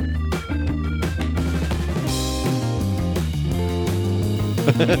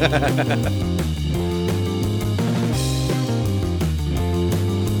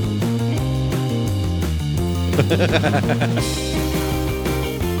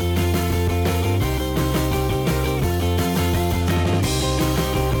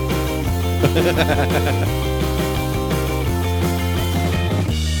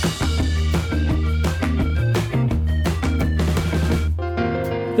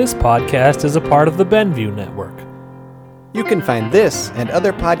 This podcast is a part of the Benview Network. You can find this and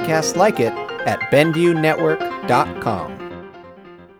other podcasts like it at BenviewNetwork.com.